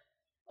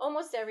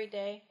almost every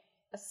day,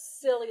 a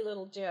silly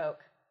little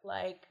joke,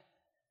 like,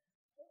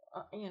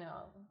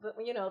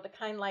 the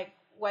kind like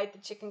 "Why'd the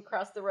chicken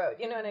cross the road?"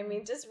 You know what I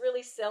mean? Just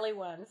really silly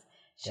ones.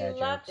 She Dad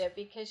loved jokes. it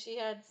because she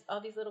had all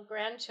these little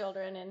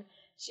grandchildren, and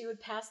she would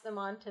pass them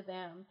on to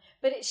them.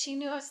 But she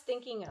knew I was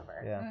thinking of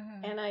her, Yeah.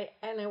 Mm-hmm.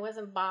 and I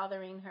wasn't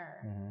bothering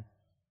her. Mm-hmm.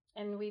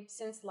 And we've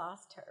since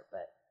lost her,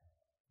 but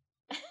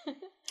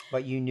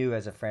But you knew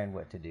as a friend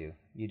what to do.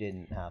 You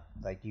didn't have,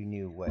 like, you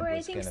knew what Or I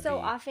was think going to so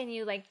be. often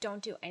you like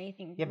don't do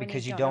anything. Yeah, when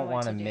because you know don't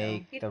what want to do.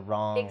 make the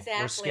wrong. We're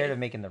Exactly. scared of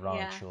making the wrong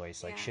Yeah,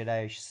 choice. Like, yeah. should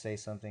I say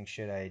something?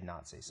 Should I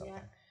not say something?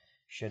 Yeah.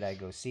 Should I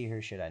go see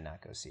her? Should I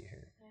not go see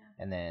her? Yeah.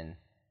 And then,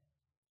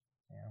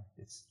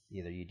 it's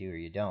either you do or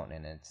you don't,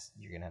 and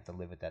you're gonna have to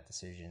live with that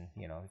decision.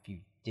 If you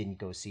didn't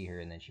go see her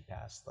and then she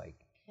passed, like,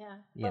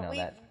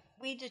 Yeah.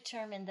 We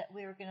determined that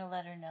we were going to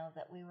let her know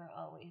that we were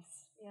always.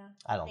 Yeah.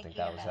 I don't think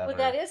that was ever. Well,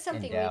 that is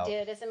something in doubt. we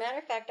did. As a matter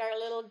of fact, our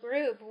little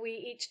group, we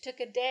each took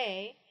a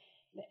day,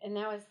 and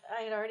I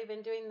had already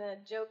been doing the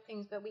joke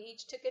things, but we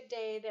each took a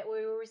day that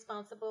we were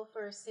responsible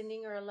for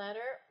sending her a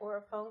letter or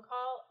a phone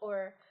call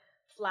or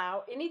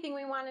flower, anything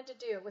we wanted to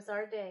do. It was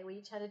our day. We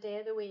each had a day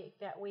of the week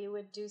that we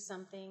would do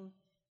something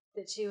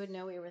that she would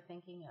know we were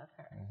thinking of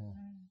her.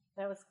 Mm-hmm.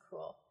 That was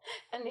cool.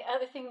 And the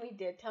other thing we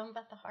did, tell them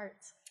about the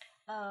hearts.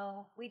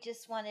 Oh, we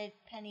just wanted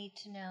Penny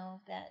to know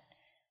that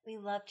we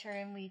loved her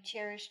and we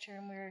cherished her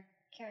and we were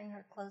carrying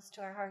her close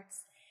to our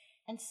hearts.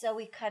 And so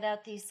we cut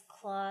out these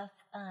cloth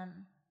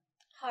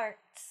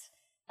hearts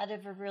out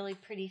of a really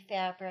pretty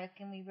fabric,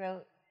 and we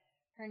wrote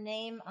her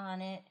name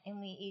on it,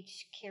 and we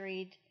each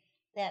carried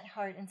that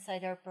heart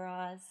inside our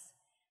bras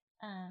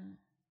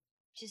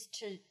just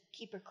to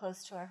keep her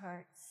close to our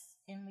hearts.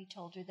 And we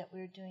told her that we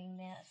were doing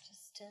that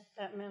just to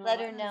let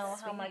her know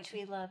how much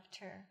we loved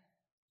her.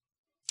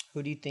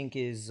 Who do you think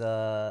is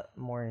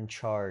more in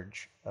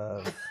charge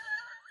of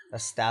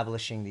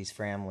establishing these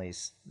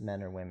families,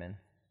 men or women?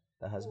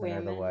 The husband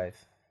or the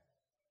wife?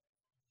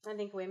 I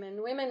think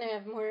women. Women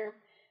have more.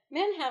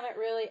 Men haven't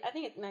really. I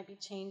think it might be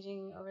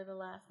changing over the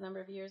last number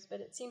of years,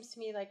 but it seems to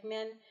me like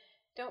men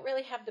don't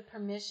really have the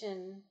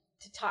permission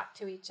to talk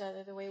to each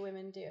other the way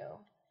women do.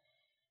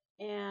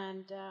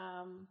 And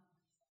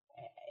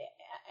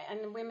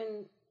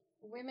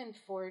women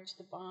forge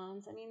the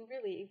bonds. I mean,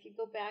 really, if you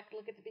go back,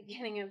 look at the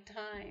beginning of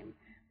time,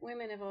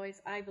 women have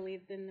always, I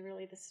believe, been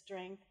really the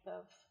strength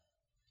of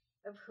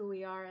who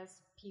we are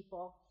as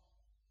people.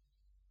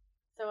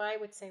 So I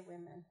would say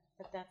women,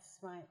 but that's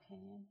my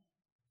opinion.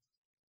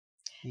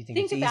 You think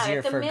it's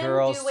easier for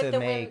girls to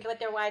make what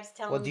their wives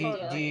tell them do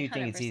to do? you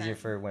think it's 100%. easier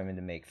for women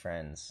to make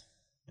friends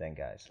than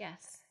guys?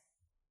 Yes.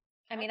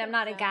 I mean, I'm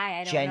not a guy.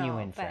 I don't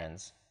Genuine know,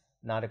 friends,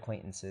 not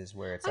acquaintances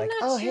where it's I'm like,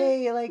 not oh, sure.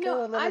 hey, like,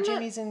 No, little I'm not-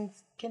 Jimmy's in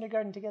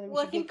kindergarten together. We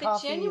Well, I should think get the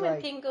coffee. genuine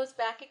like, thing goes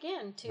back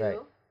again to Right.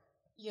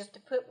 you have to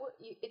put.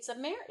 It's a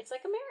It's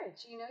like a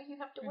marriage. You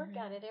have to work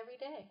at it every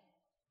day.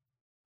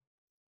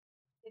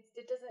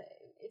 It doesn't.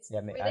 It's I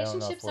don't know if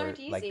relationships aren't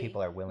we're, easy. like,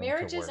 people are willing to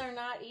Marriages work. are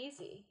not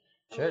easy.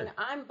 Sure. I mean,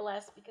 I'm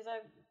blessed because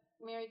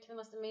I'm married to the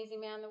most amazing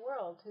man in the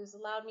world who's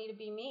allowed me to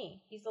be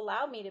me. He's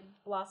allowed me to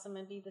blossom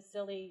and be the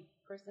silly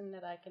person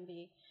that I can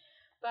be.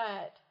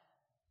 But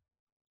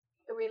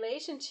the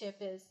relationship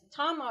is,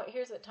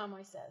 here's what Tom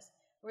always says.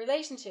 A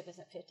relationship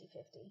isn't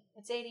 50-50.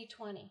 It's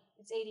 80-20.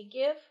 It's 80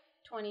 give,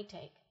 20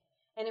 take.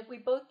 And if we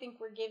both think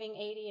we're giving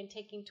 80 and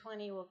taking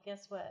 20, well,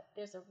 guess what?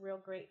 There's a real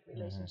great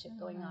relationship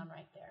going on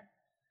right there.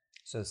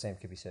 So the same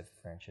could be said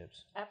for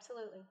friendships.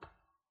 Absolutely.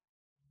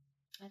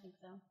 I think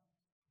so.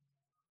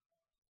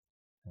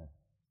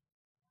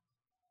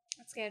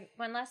 That's good.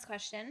 One last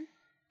question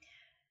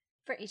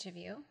for each of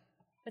you.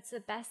 What's the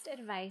best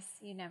advice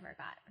you never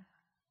got?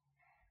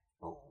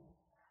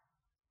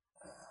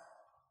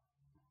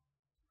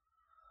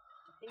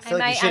 I feel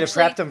like you should have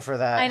prepped them for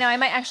that. I know. I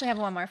might actually have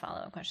one more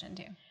follow-up question,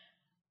 too.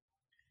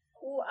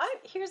 Well,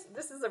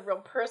 this is a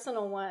real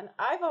personal one.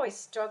 I've always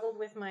struggled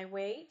with my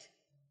weight,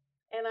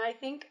 and I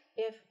think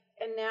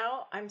and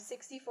now I'm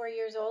 64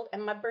 years old,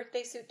 and my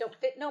birthday suit don't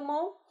fit no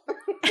more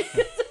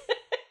because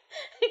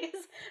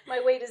my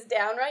weight is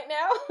down right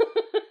now.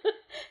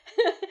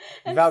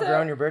 You've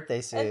outgrown your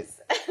birthday suit.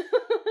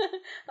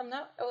 I'm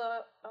not.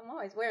 Well, I'm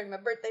always wearing my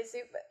birthday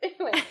suit, but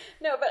anyway,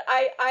 no. But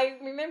I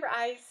remember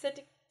I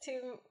said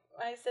to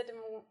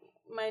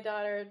my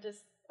daughter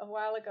just a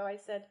while ago. I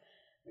said,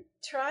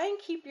 try and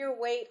keep your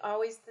weight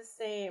always the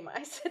same.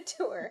 I said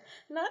to her,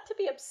 not to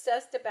be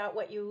obsessed about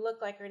what you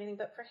look like or anything,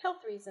 but for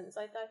health reasons.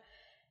 I thought,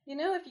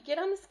 if you get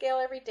on the scale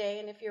every day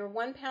and if you're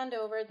 1 pound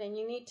over, then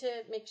you need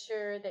to make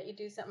sure that you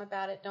do something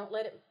about it. Don't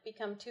let it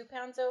become 2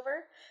 pounds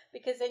over,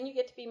 because then you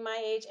get to be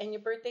my age and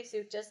your birthday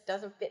suit just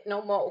doesn't fit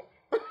no more.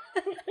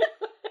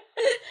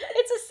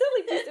 It's a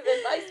silly piece of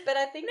advice, but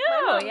I think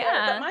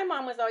my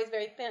mom was always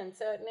very thin,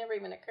 so it never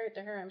even occurred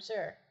to her, I'm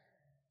sure.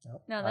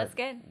 Nope. No, that's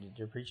good.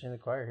 You're preaching to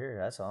the choir here.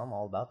 That's all. I'm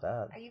all about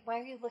that. Why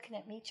are you looking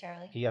at me,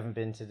 Charlie? You haven't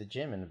been to the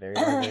gym in a very,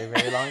 very,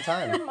 very long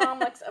time. Your mom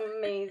looks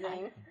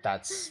amazing.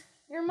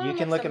 You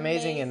can look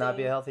amazing and not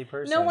be a healthy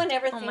person. No one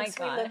ever Oh thinks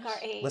my we look gosh.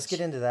 our age. Let's get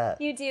into that.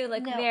 You do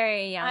look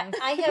very young.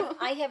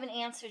 I have an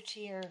answer to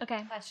your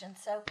Okay. question.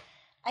 So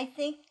I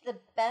think the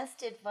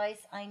best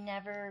advice I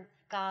never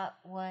got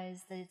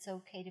was that it's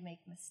okay to make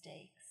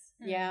mistakes.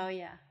 Yeah, oh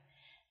yeah.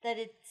 That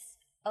it's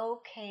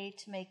okay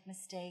to make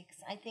mistakes.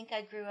 I think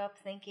I grew up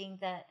thinking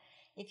that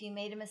if you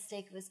made a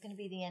mistake, it was going to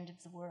be the end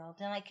of the world.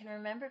 And I can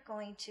remember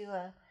going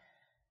to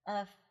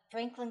a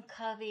Franklin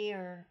Covey,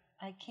 or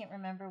I can't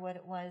remember what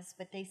it was,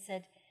 but they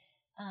said,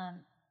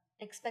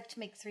 expect to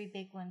make 3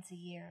 big ones a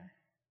year,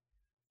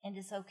 and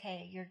it's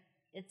okay.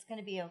 It's going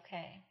to be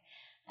okay.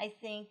 I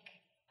think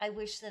I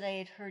wish that I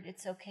had heard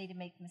it's okay to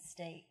make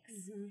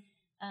mistakes.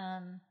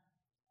 Mm-hmm.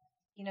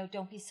 You know,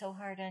 don't be so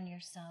hard on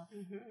yourself.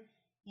 Mm-hmm.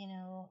 You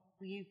know,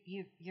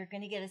 you're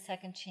going to get a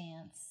second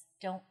chance.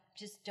 Don't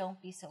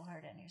be so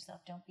hard on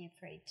yourself. Don't be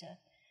afraid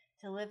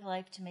to live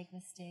life, to make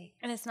mistakes.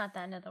 And it's not the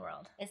end of the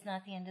world. It's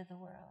not the end of the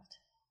world.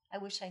 I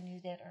wish I knew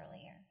that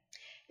earlier.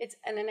 It's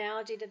an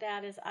analogy to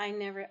that is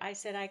I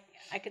said I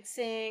could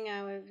sing.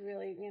 I was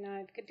really,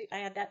 I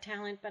had that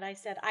talent, but I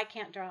said, I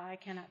can't draw. I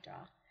cannot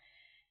draw.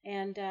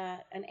 And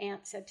an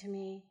aunt said to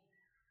me,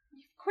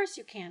 of course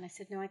you can. I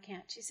said, no, I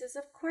can't. She says,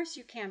 of course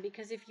you can,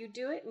 because if you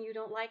do it and you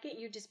don't like it,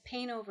 you just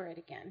paint over it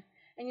again.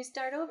 And you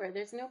start over.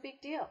 There's no big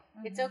deal.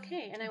 Mm-hmm. It's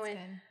okay. And I went,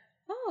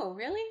 oh,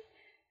 really?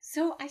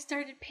 So I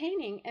started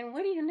painting, and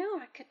what do you know?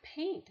 I could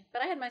paint,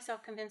 but I had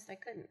myself convinced I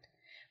couldn't.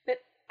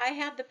 But I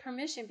had the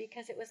permission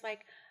because it was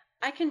like,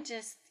 I can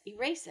just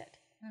erase it.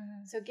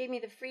 Mm-hmm. So it gave me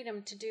the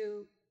freedom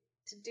to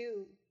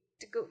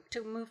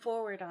move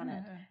forward on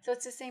it. So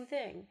it's the same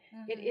thing.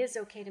 Mm-hmm. It is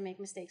okay to make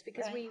mistakes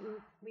because we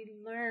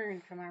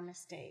learn from our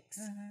mistakes.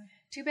 Mm-hmm.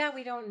 Too bad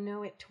we don't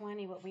know at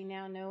 20 what we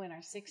now know in our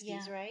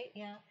 60s, right?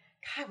 Yeah.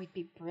 God, we'd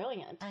be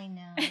brilliant. I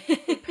know.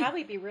 We'd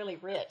probably be really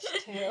rich,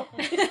 too.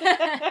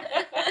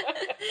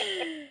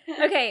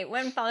 Okay,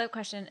 one follow-up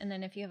question, and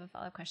then if you have a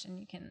follow-up question,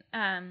 you can.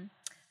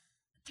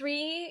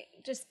 3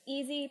 just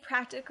easy,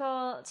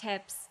 practical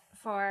tips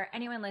for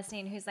anyone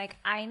listening who's like,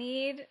 I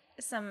need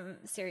some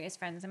serious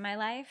friends in my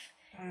life,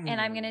 and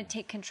I'm going to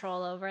take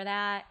control over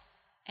that,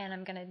 and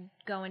I'm going to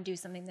go and do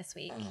something this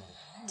week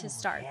to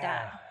start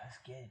that. That's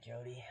good,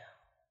 Jodi.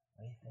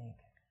 What do you think?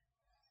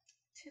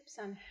 Tips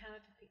on how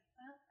to be,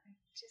 well, I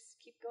just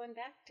keep going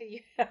back to you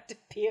have to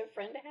be a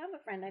friend to have a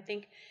friend. I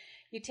think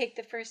you take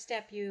the first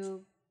step.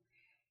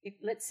 If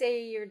let's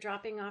say you're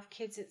dropping off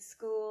kids at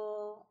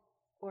school,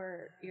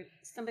 or you're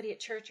somebody at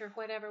church or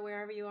whatever,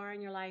 wherever you are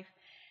in your life,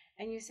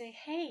 and you say,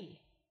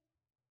 hey,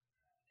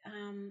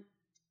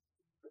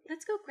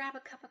 let's go grab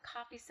a cup of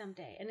coffee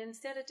someday. And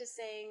instead of just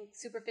saying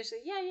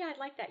superficially, yeah, I'd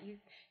like that, you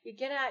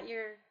get out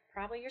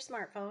probably your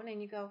smartphone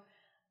and you go,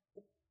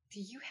 do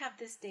you have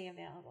this day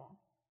available?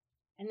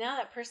 And now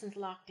that person's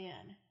locked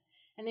in.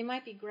 And they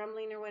might be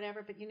grumbling or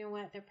whatever, but you know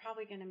what? They're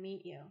probably going to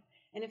meet you.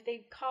 And if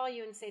they call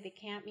you and say they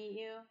can't meet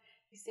you,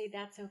 you say,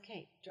 that's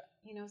okay.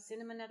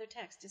 Send them another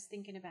text just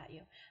thinking about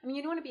you. I mean,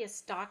 you don't want to be a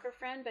stalker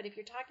friend, but if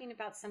you're talking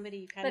about somebody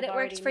you kind of already know.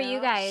 But it worked for you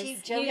guys. You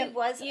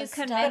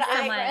convinced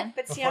someone.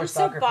 But see, I'm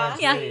so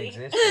bossy. Yeah. I'm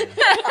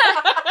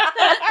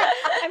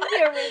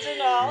the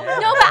original. Yeah.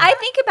 No, but I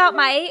think about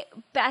my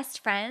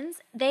best friends.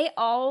 They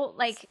all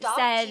Stalked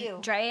said, you.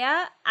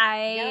 Drea,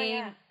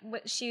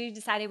 she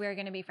decided we were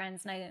going to be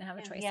friends, and I didn't have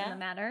a choice in the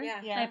matter.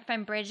 Yeah. My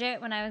friend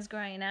Bridget, when I was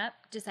growing up,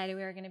 decided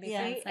we were going to be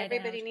friends.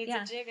 Everybody needs a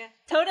jigga.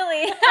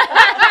 Totally.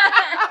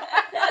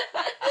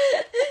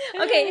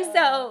 Okay,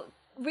 so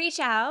reach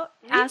out,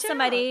 ask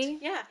somebody,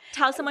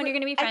 tell someone you're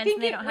going to be friends,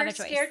 and they don't have a choice.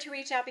 We're scared to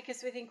reach out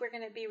because we think we're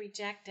going to be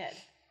rejected.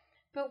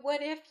 But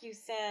what if you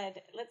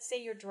said, let's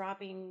say you're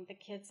dropping the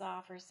kids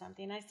off or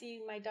something. I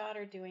see my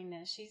daughter doing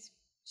this. She's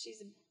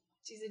a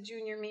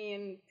junior me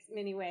in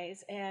many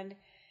ways, and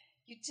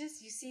you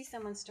see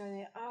someone's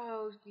story.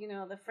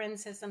 The friend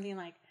says something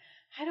like,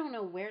 I don't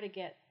know where to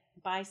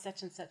buy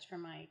such and such for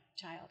my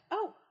child.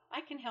 Oh,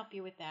 I can help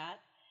you with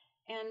that.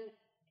 And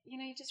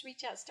you just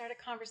reach out, start a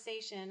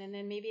conversation, and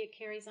then maybe it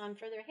carries on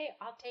further. Hey,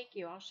 I'll take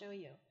you. I'll show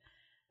you.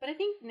 But I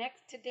think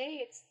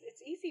today it's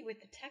easy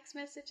with the text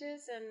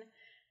messages, and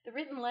the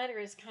written letter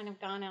has kind of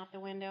gone out the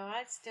window.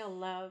 I still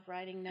love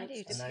writing notes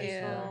to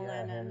people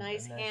and a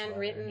nice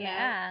handwritten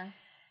note.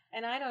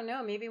 And I don't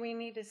know, maybe we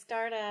need to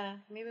start a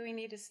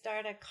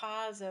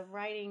cause of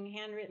writing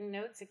handwritten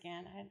notes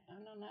again. I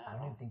don't know. I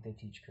don't even think they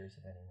teach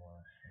cursive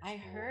anymore. I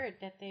heard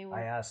that they were.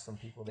 I asked some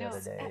people the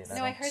other day.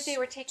 I heard they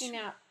were taking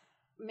out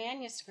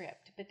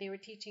manuscript, but they were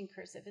teaching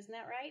cursive. Isn't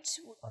that right?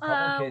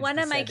 One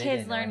of my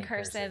kids learned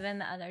cursive, and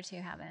the other 2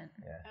 haven't.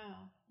 Yeah.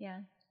 Oh. Yeah.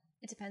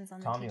 It depends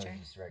on Tommy the teacher.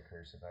 used to write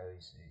cursive. I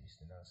used to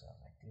know, so I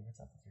was like, dude, what's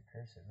up with your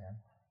cursive, man?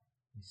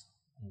 He's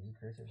a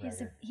cursive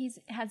writer. He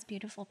has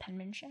beautiful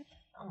penmanship.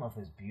 I don't know if it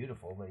was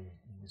beautiful, but he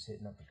was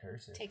hitting up the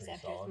cursive. Takes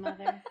after solid. his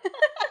mother.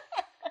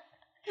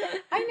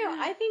 I know.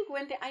 I think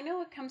I know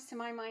what comes to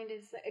my mind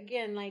is,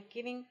 again, like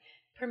giving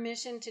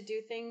permission to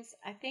do things.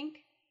 I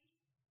think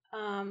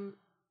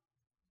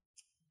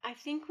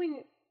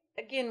when,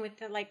 again, with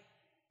the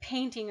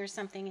painting or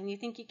something, and you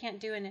think you can't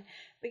do it,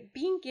 but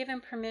being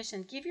given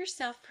permission, give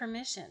yourself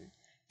permission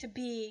to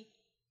be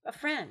a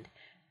friend.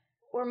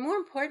 Or more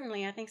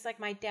importantly, I think it's like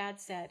my dad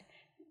said,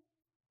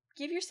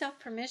 give yourself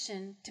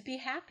permission to be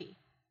happy.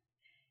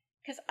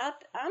 Because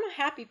I'm a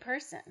happy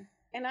person.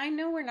 And I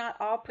know we're not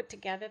all put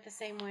together the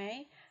same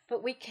way,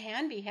 but we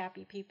can be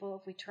happy people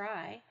if we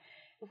try,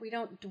 if we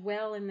don't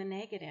dwell in the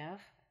negative.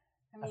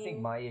 I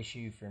think my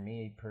issue for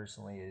me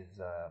personally is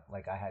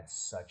I had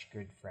such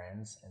good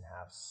friends and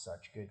have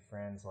such good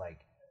friends,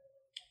 like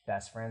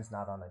best friends,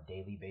 not on a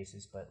daily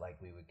basis, but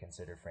we would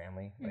consider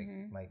family, my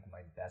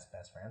best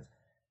friends.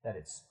 that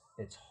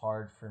it's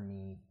hard for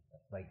me,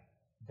 like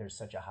there's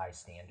such a high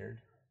standard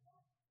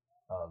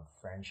of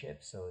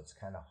friendship, so it's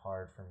kind of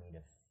hard for me to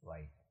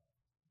like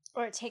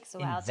Or it takes a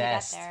while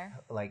invest, to get there.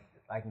 like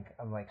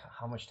I'm like,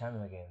 how much time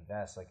am I going to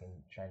invest like in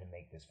trying to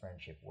make this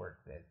friendship work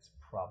that's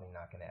probably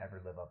not going to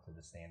ever live up to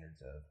the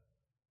standards of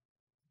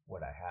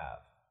what I have.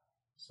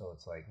 So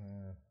it's like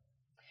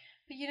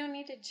But you don't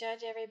need to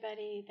judge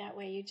everybody that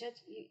way. You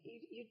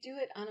do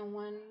it on a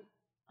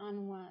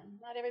one-on-one.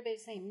 Not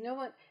everybody's the same. No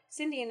one.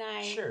 Cindy and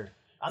I. sure.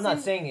 I'm not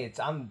saying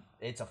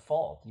it's a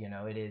fault, you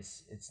know.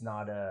 It's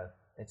not a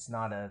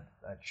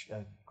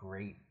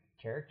great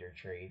character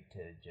trait to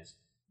just,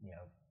 you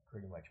know,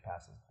 pretty much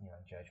pass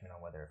judgment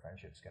on whether a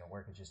friendship's going to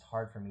work. It's just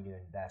hard for me to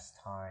invest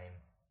time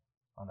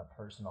on a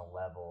personal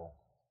level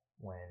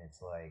when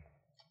it's like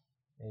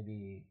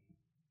maybe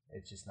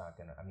it's just not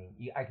gonna. I mean,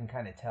 I can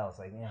kind of tell. It's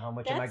like, man, how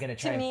much am I going to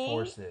try and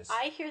force this?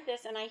 I hear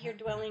this and I hear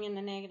dwelling in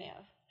the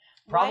negative.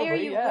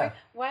 Probably,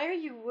 Why are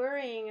you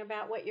worrying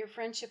about what your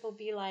friendship will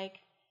be like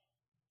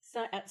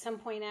at some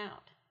point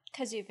out?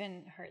 Because you've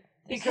been hurt.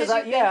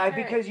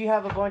 Because you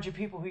have a bunch of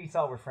people who you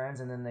thought were friends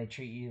and then they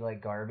treat you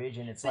like garbage,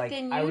 and it's like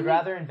I would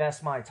rather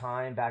invest my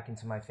time back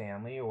into my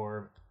family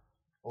or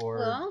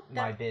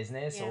my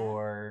business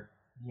or,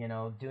 you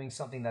know, doing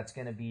something that's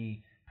going to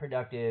be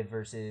productive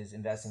versus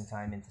investing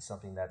time into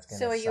something that's going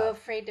to So are you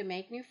afraid to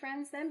make new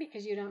friends then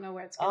because you don't know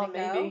where it's going to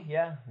go?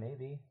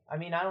 Maybe. I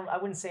mean, I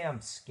wouldn't say I'm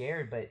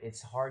scared, but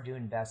it's hard to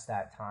invest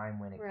that time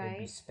when it could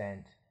be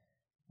spent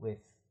with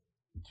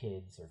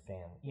kids or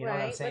family. You know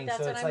what I'm saying?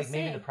 So it's like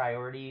maybe the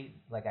priority,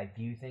 like I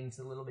view things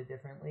a little bit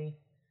differently,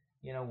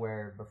 you know,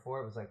 where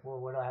before it was like,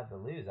 well, what do I have to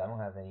lose? I don't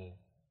have any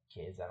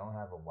kids. I don't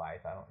have a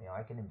wife.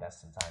 I can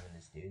invest some time in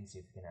this dude and see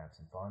if we can have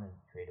some fun and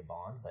create a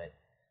bond. But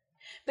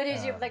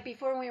is you like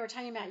before when we were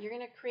talking about, you're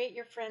going to create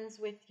your friends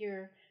with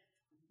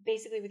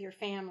basically with your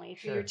family,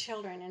 through your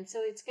children, and so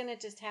it's going to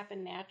just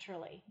happen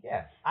naturally.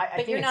 Yeah,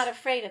 but you're not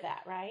afraid of that,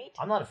 right?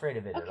 I'm not afraid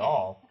of it at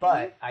all.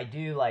 But I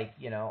do, like,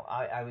 you know,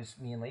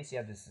 me and Lacey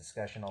have this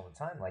discussion all the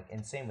time, like,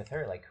 and same with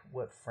her, like,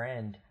 what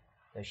friend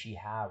does she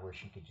have where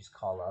she could just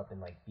call up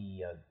and like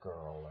be a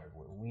girl,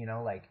 or, you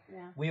know, like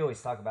we always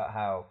talk about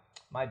how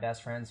my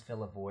best friends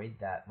fill a void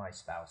that my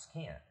spouse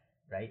can't.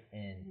 Right?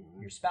 And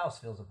your spouse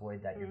fills a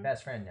void that your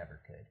best friend never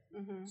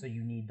could. So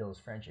you need those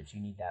friendships. You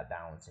need that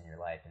balance in your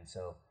life. And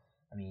so,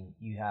 I mean,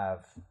 you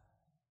have,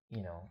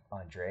 you know,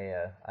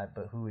 Andrea,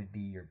 but who would be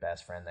your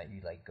best friend that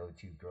you like go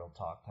to girl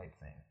talk type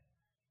thing?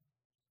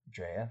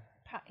 Andrea?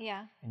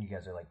 Yeah. And you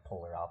guys are like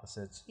polar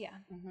opposites? Yeah.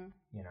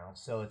 You know,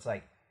 so it's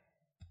like,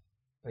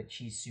 but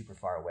she's super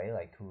far away.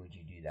 Like, who would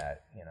you do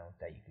that, you know,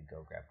 that you could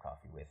go grab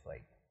coffee with,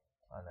 like,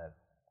 on a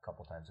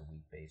couple times a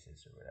week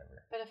basis or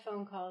whatever? But a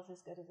phone call is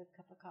as good as a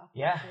cup of coffee.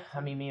 Yeah, I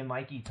mean, me and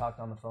Mikey talked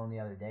on the phone the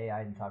other day. I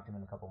hadn't talked to him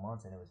in a couple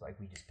months, and it was like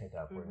we just pick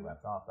up where we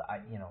left off. But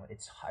I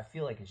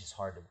feel like it's just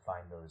hard to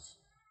find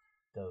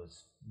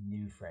those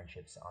new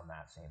friendships on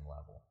that same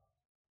level.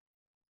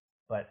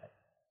 But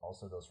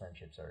also, those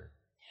friendships are.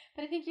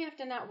 But I think you have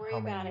to not worry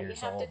about it. You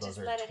have to just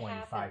let it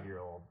happen.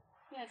 25-year-old.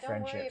 Yeah,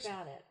 don't worry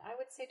about it. I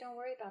would say don't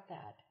worry about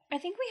that. I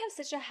think we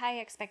have such a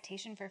high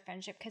expectation for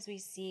friendship because we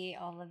see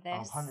all of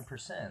this.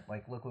 100%.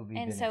 Like, look what we've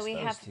been exposed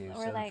to.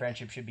 So the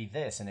friendship should be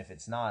this, and if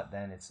it's not,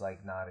 then it's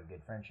like not a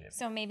good friendship.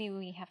 So maybe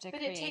we have to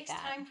create that. But it takes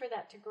time for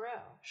that to grow.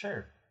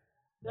 Sure.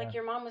 Like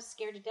your mom was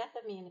scared to death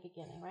of me in the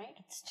beginning, right?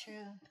 It's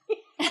true.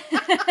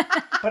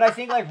 But I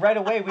think like right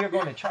away we were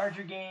going to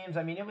Charger games.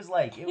 I mean, it was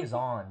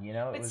on, you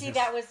know. But see,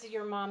 that was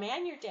your mom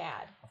and your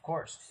dad. Of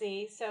course.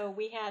 See, so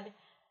we had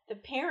the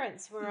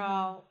parents were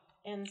all.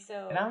 And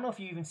I don't know if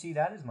you even see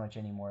that as much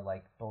anymore,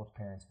 like both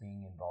parents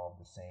being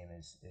involved the same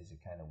as it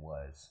kind of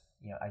was.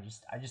 You know, I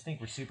just think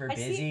we're super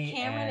busy. I see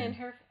Cameron and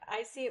her.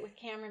 I see it with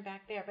Cameron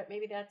back there, but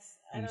maybe that's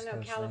I don't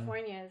know.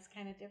 California is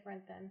kind of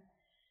different than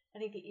I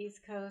think the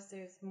East Coast.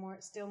 There's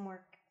still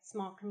more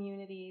small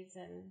communities,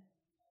 and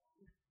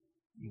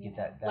you get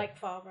that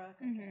like Fallbrook.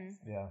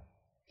 Yeah.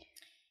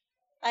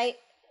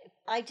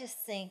 I just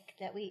think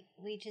that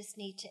we just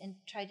need to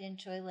try to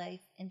enjoy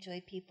life,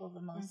 enjoy people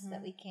the most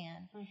that we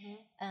can.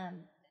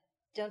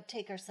 Don't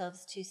take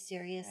ourselves too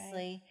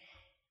seriously.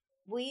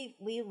 Right.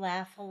 We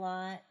laugh a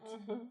lot.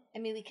 I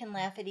mean, we can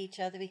laugh at each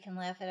other. We can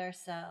laugh at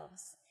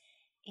ourselves.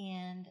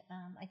 And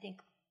I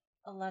think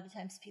a lot of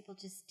times people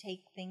just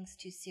take things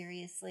too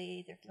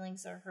seriously. Their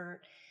feelings are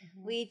hurt.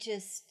 We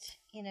just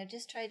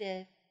try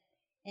to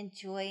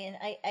enjoy. And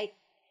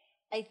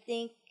I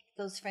think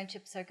those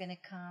friendships are going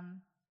to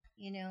come.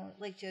 You know,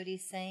 like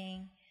Jodi's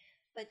saying,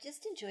 but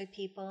just enjoy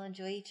people,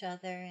 enjoy each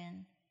other,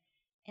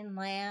 and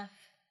laugh.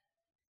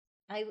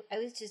 I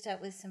was just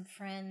out with some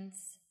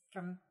friends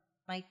from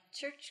my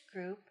church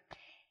group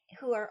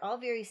who are all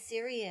very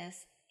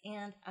serious,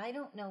 and I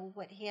don't know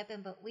what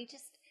happened, but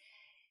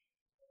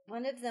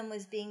one of them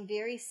was being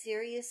very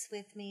serious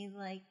with me,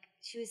 like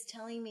she was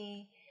telling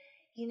me,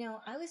 you know,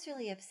 I was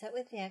really upset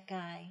with that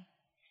guy.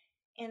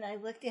 And I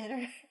looked at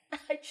her,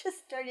 I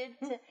just started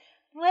to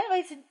laugh.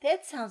 I said,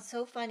 that sounds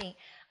so funny.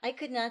 I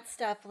could not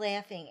stop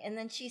laughing. And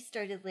then she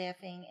started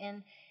laughing.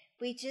 And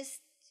we just,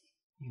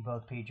 You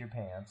both peed your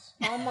pants.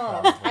 Almost.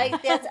 Probably.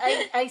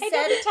 I Hey, said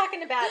don't be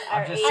talking about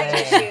our I'm age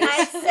just saying. issues.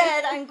 I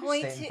said I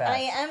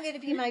Stating am going to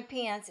pee my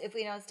pants if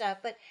we don't stop.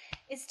 But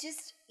it's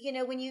just,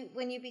 when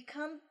you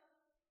become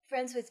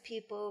friends with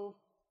people,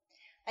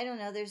 I don't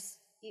know.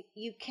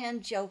 You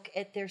can joke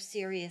at their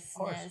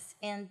seriousness,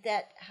 and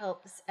that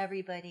helps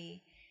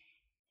everybody.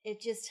 It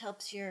just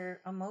helps your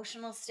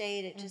emotional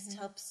state. It just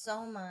helps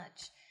so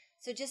much.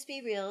 So just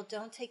be real.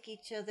 Don't take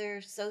each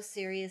other so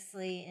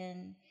seriously,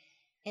 and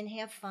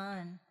have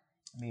fun.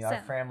 I mean,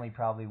 our family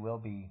probably will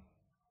be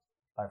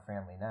our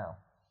family now.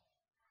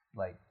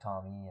 Like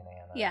Tommy and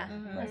Anna. Yeah,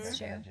 like that's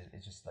true.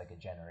 It's just like a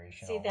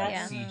generational. See, like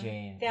that's- CJ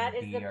and That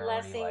and is B the are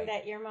already, blessing like,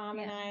 that your mom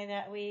and I,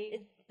 that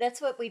we... That's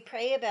what we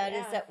pray about, is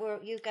Yeah.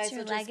 that you guys It's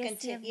your will just legacy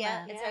continue. of Yeah,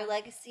 love. it's Yeah. our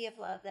legacy of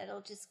love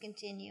that'll just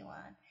continue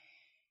on,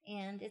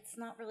 and it's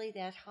not really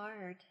that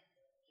hard.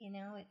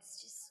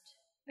 It's just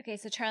Okay,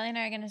 so Charley and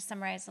I are going to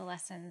summarize the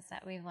lessons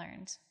that we've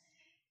learned.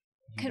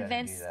 you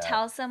better do that.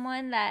 Tell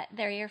someone that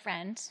they're your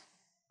friend.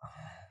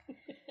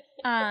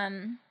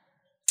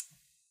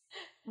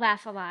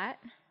 Laugh a lot.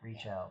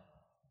 Reach out.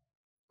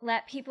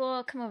 Let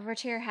people come over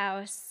to your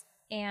house,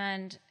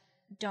 and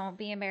don't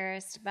be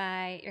embarrassed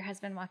by your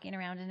husband walking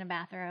around in a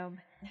bathrobe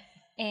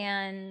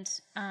and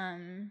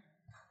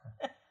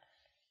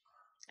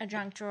a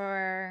junk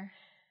drawer,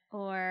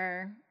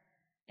 or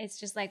it's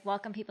just like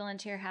welcome people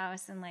into your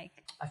house and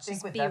like I think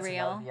just with be that's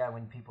real. another,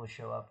 when people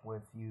show up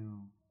with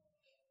you,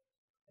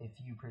 if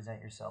you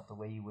present yourself the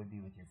way you would be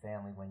with your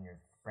family when your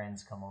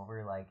friends come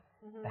over, like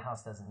the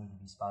house doesn't need to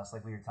be spotless.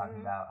 Like we were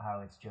talking about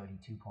how it's Jodi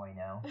 2.0.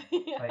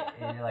 But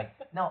and you're like,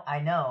 no, I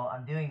know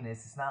I'm doing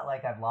this. It's not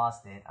like I've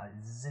lost it.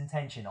 This is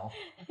intentional.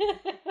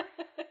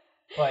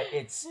 But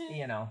it's,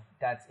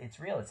 it's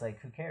real. It's like,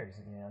 who cares?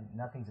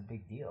 Nothing's a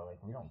big deal. Like,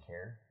 we don't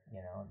care.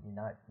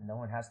 No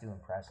one has to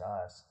impress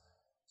us.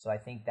 So I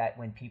think that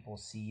when people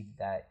see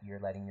that you're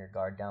letting your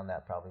guard down,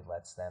 that probably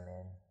lets them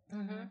in.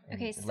 And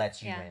Okay, it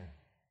lets you in.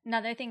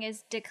 Another thing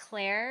is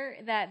declare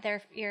that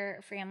they're your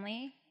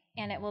family,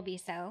 and it will be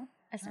so,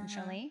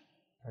 essentially,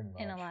 Pretty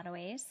much. in a lot of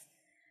ways.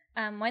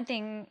 One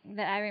thing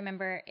that I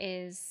remember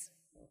is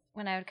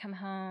when I would come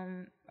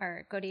home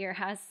or go to your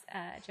house,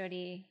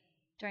 Jodi,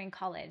 during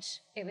college.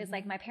 It was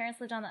like my parents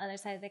lived on the other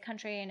side of the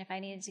country, and if I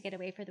needed to get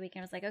away for the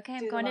weekend, I was like, okay,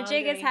 I'm going to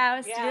Jigga's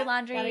house to do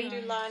laundry,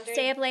 gotta do laundry.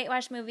 stay up late,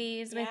 watch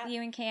movies with Yeah.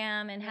 you and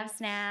Cam, and have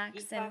snacks.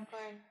 Eat And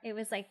popcorn. it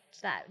was like,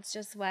 that's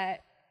just what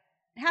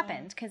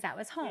happened, because that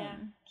was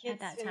home Yeah. at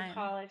that Kids in time.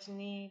 college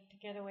need to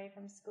get away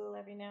from school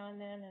every now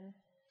and then, and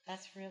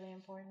that's really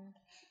important.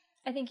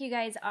 I think you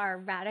guys are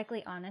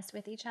radically honest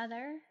with each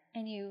other,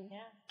 and you Yeah.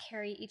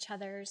 carry each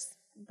other's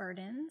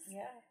burdens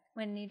Yeah.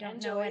 when you don't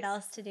And know what joys.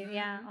 else to do.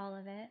 Yeah, all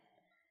of it.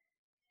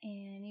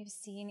 And you've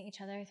seen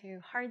each other through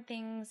hard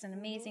things and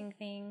amazing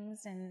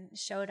things, and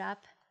showed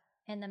up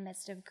in the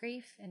midst of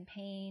grief and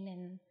pain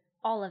and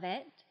all of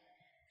it.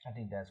 I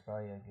think that's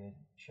probably a good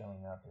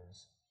showing up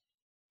is,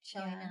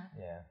 showing up.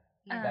 yeah.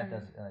 That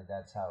does,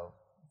 that's how,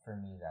 for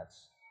me,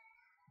 that's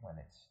when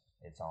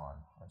it's on,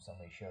 when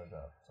somebody shows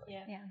up. It's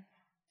like, Yeah.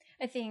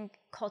 I think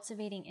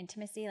cultivating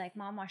intimacy, like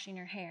mom washing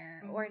your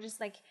hair, or just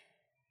like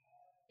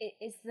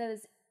it's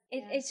those.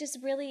 It's just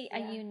really a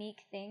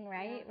unique thing,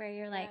 right? Where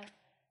you're like,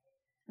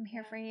 I'm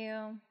here for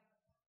you,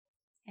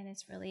 and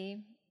it's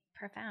really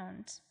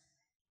profound.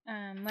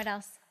 What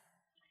else?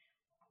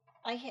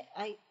 I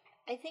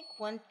think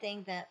one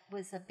thing that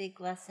was a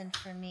big lesson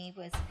for me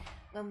was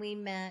when we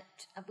met.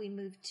 We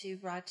moved to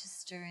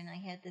Rochester, and I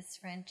had this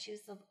friend. She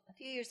was a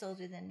few years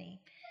older than me,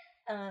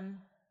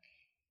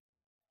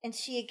 and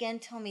she again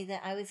told me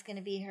that I was going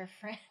to be her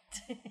friend.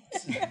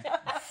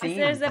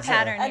 There's a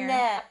pattern here.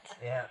 Annette.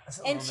 Yeah.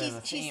 And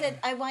she said,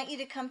 I want you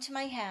to come to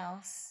my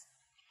house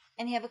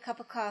and have a cup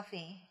of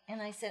coffee.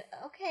 And I said,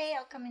 okay,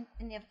 I'll come in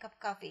and have a cup of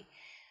coffee.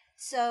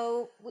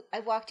 So I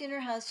walked in her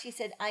house. She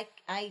said, I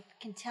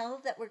can tell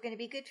that we're going to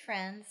be good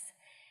friends.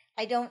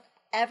 I don't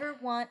ever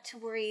want to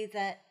worry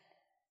that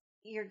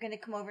you're going to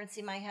come over and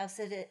see my house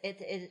at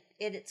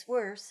its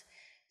worst.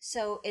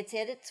 So it's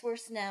at its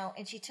worst now.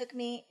 And she took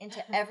me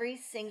into every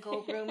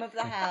single room of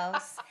the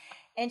house.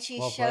 And she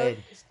showed.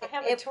 I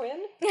have a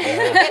twin.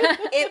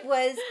 It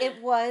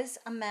was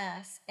a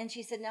mess. And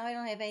she said, now I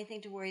don't have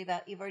anything to worry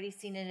about. You've already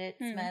seen it at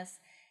its mess.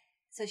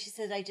 So she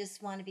said, I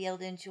just want to be able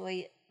to enjoy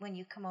it when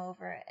you come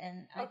over.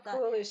 And I thought,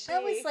 cool is she?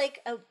 that was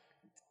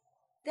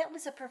that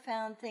was a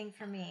profound thing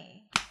for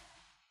me.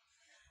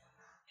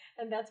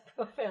 And that's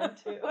profound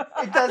too.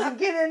 It doesn't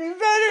get any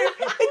better.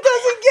 It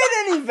doesn't get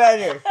any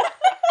better.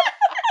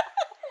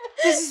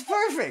 This is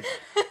perfect.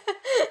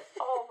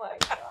 Oh my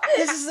God.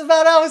 This is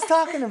about what I was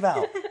talking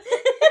about.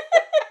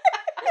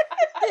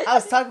 I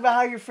was talking about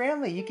how your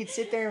family, you could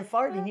sit there and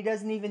fart and he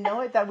doesn't even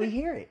know it, that we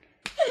hear it.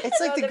 It's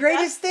like the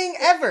greatest thing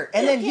ever.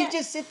 And then he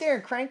just sit there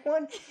and crank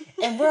one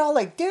and we're all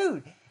like,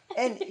 dude.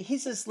 And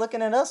he's just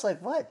looking at us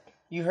like, what?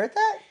 You heard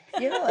that?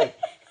 Like,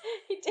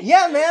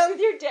 yeah, man. With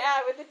your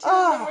dad, with the two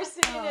of them were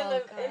sitting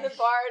in the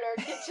bar in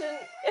our kitchen.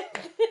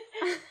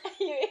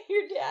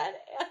 Your dad.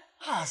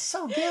 Oh,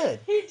 so good.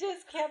 He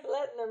just kept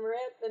letting them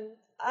rip, and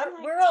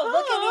like, we're all Tom.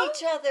 looking at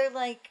each other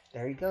like,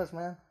 There he goes,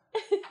 man.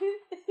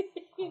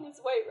 in his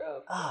white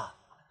robe. Ah,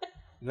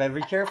 you better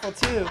be careful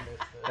too.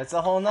 That's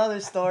a whole nother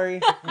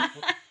story.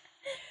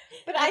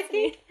 But I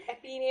think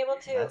being able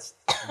to, That's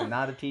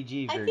not a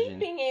PG I think version.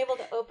 being able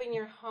to open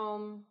your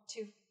home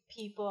to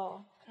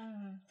people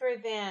for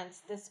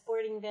events, the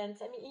sporting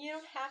events. I mean, you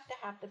don't have to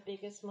have the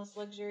biggest, most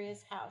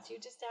luxurious house. You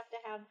just have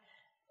to have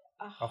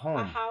A home.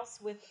 a house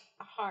with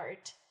a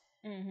heart.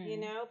 Mm-hmm. You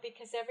know,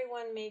 because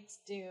everyone makes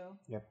do.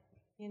 Yep.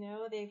 You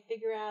know, they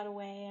figure out a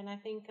way. And I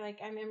think, like,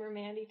 I remember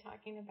Mandy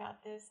talking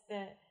about this,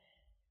 that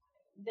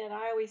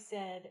I always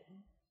said,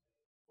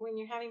 when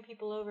you're having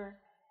people over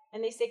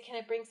and they say, can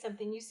I bring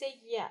something? You say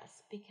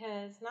yes,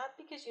 because not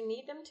because you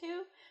need them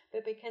to,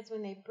 but because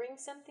when they bring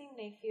something,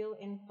 they feel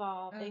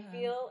involved. They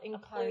feel a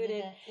part of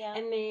included, it. Yeah.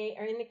 and they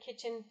are in the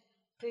kitchen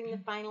putting the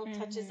final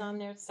touches on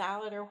their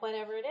salad or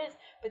whatever it is.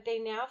 But they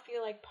now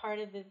feel like part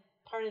of the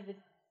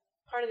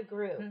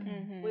group,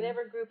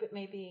 whatever group it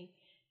may be.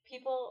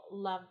 People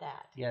love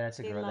that. Yeah, that's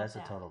a They girl. love That's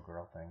that. a total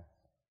girl thing.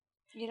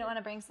 You don't want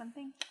to bring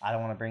something? I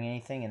don't want to bring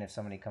anything, and if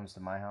somebody comes to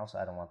my house,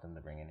 I don't want them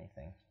to bring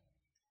anything.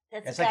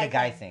 That's It's like a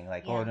guy thing.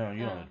 Like, Yeah. oh no,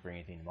 you don't need to bring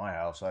anything to my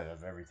house. I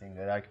have everything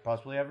that I could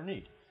possibly ever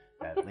need.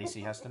 That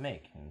Lacey has to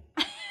make. And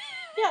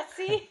Yeah,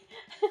 see?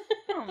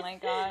 Oh my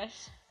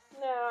gosh.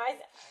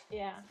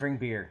 Yeah. bring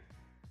beer.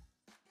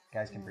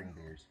 Guys can bring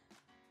beers.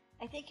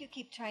 I think you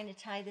keep trying to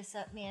tie this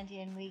up, Mandy,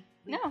 and we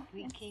No.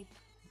 keep.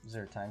 Is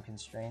there a time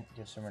constraint? Do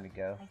you have somewhere to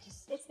go?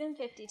 It's been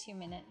 52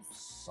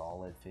 minutes.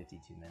 Solid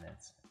 52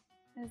 minutes.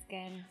 That's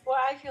good. Well,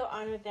 I feel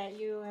honored that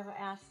you have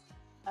asked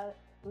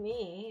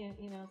me,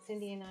 you know,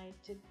 Cindy and I,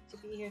 to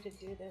be here to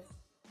do this.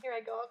 Here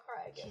I go, I'll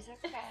cry again. She's a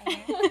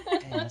crier.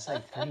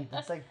 Damn,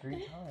 that's like three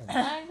times.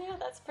 I know,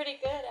 that's pretty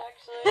good,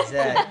 actually. Is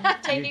that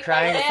Taking you my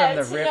crying from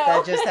the meds, rip no.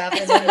 that just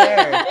happened in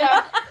there?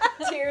 Yeah,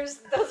 tears.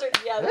 Those are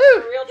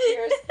real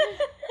tears.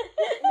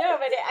 No,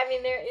 but I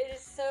mean, it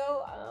is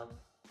so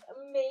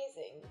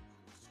amazing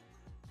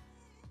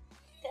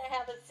to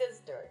have a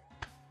sister,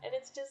 and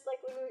it's just like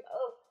when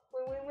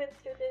we went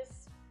through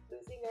this,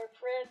 losing our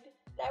friend.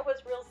 That was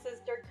real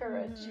sister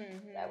courage.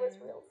 That was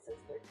real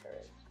sister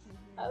courage.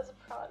 I was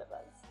proud of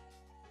us.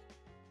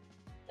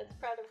 I was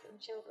proud of some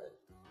children.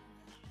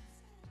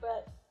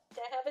 But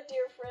to have a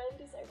dear friend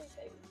is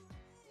everything,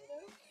 you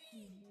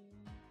know?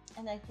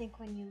 And I think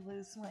when you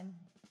lose one,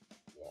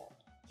 Yeah.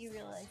 you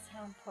realize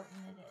how important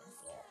it is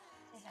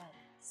to have.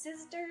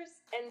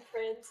 Sisters and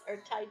friends are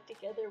tied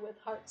together with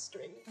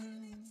heartstrings.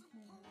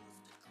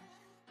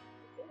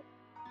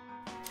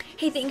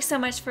 Hey, thanks so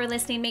much for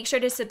listening. Make sure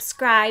to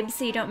subscribe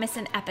so you don't miss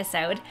an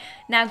episode.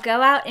 Now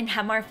go out and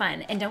have more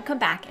fun, and don't come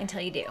back until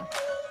you do.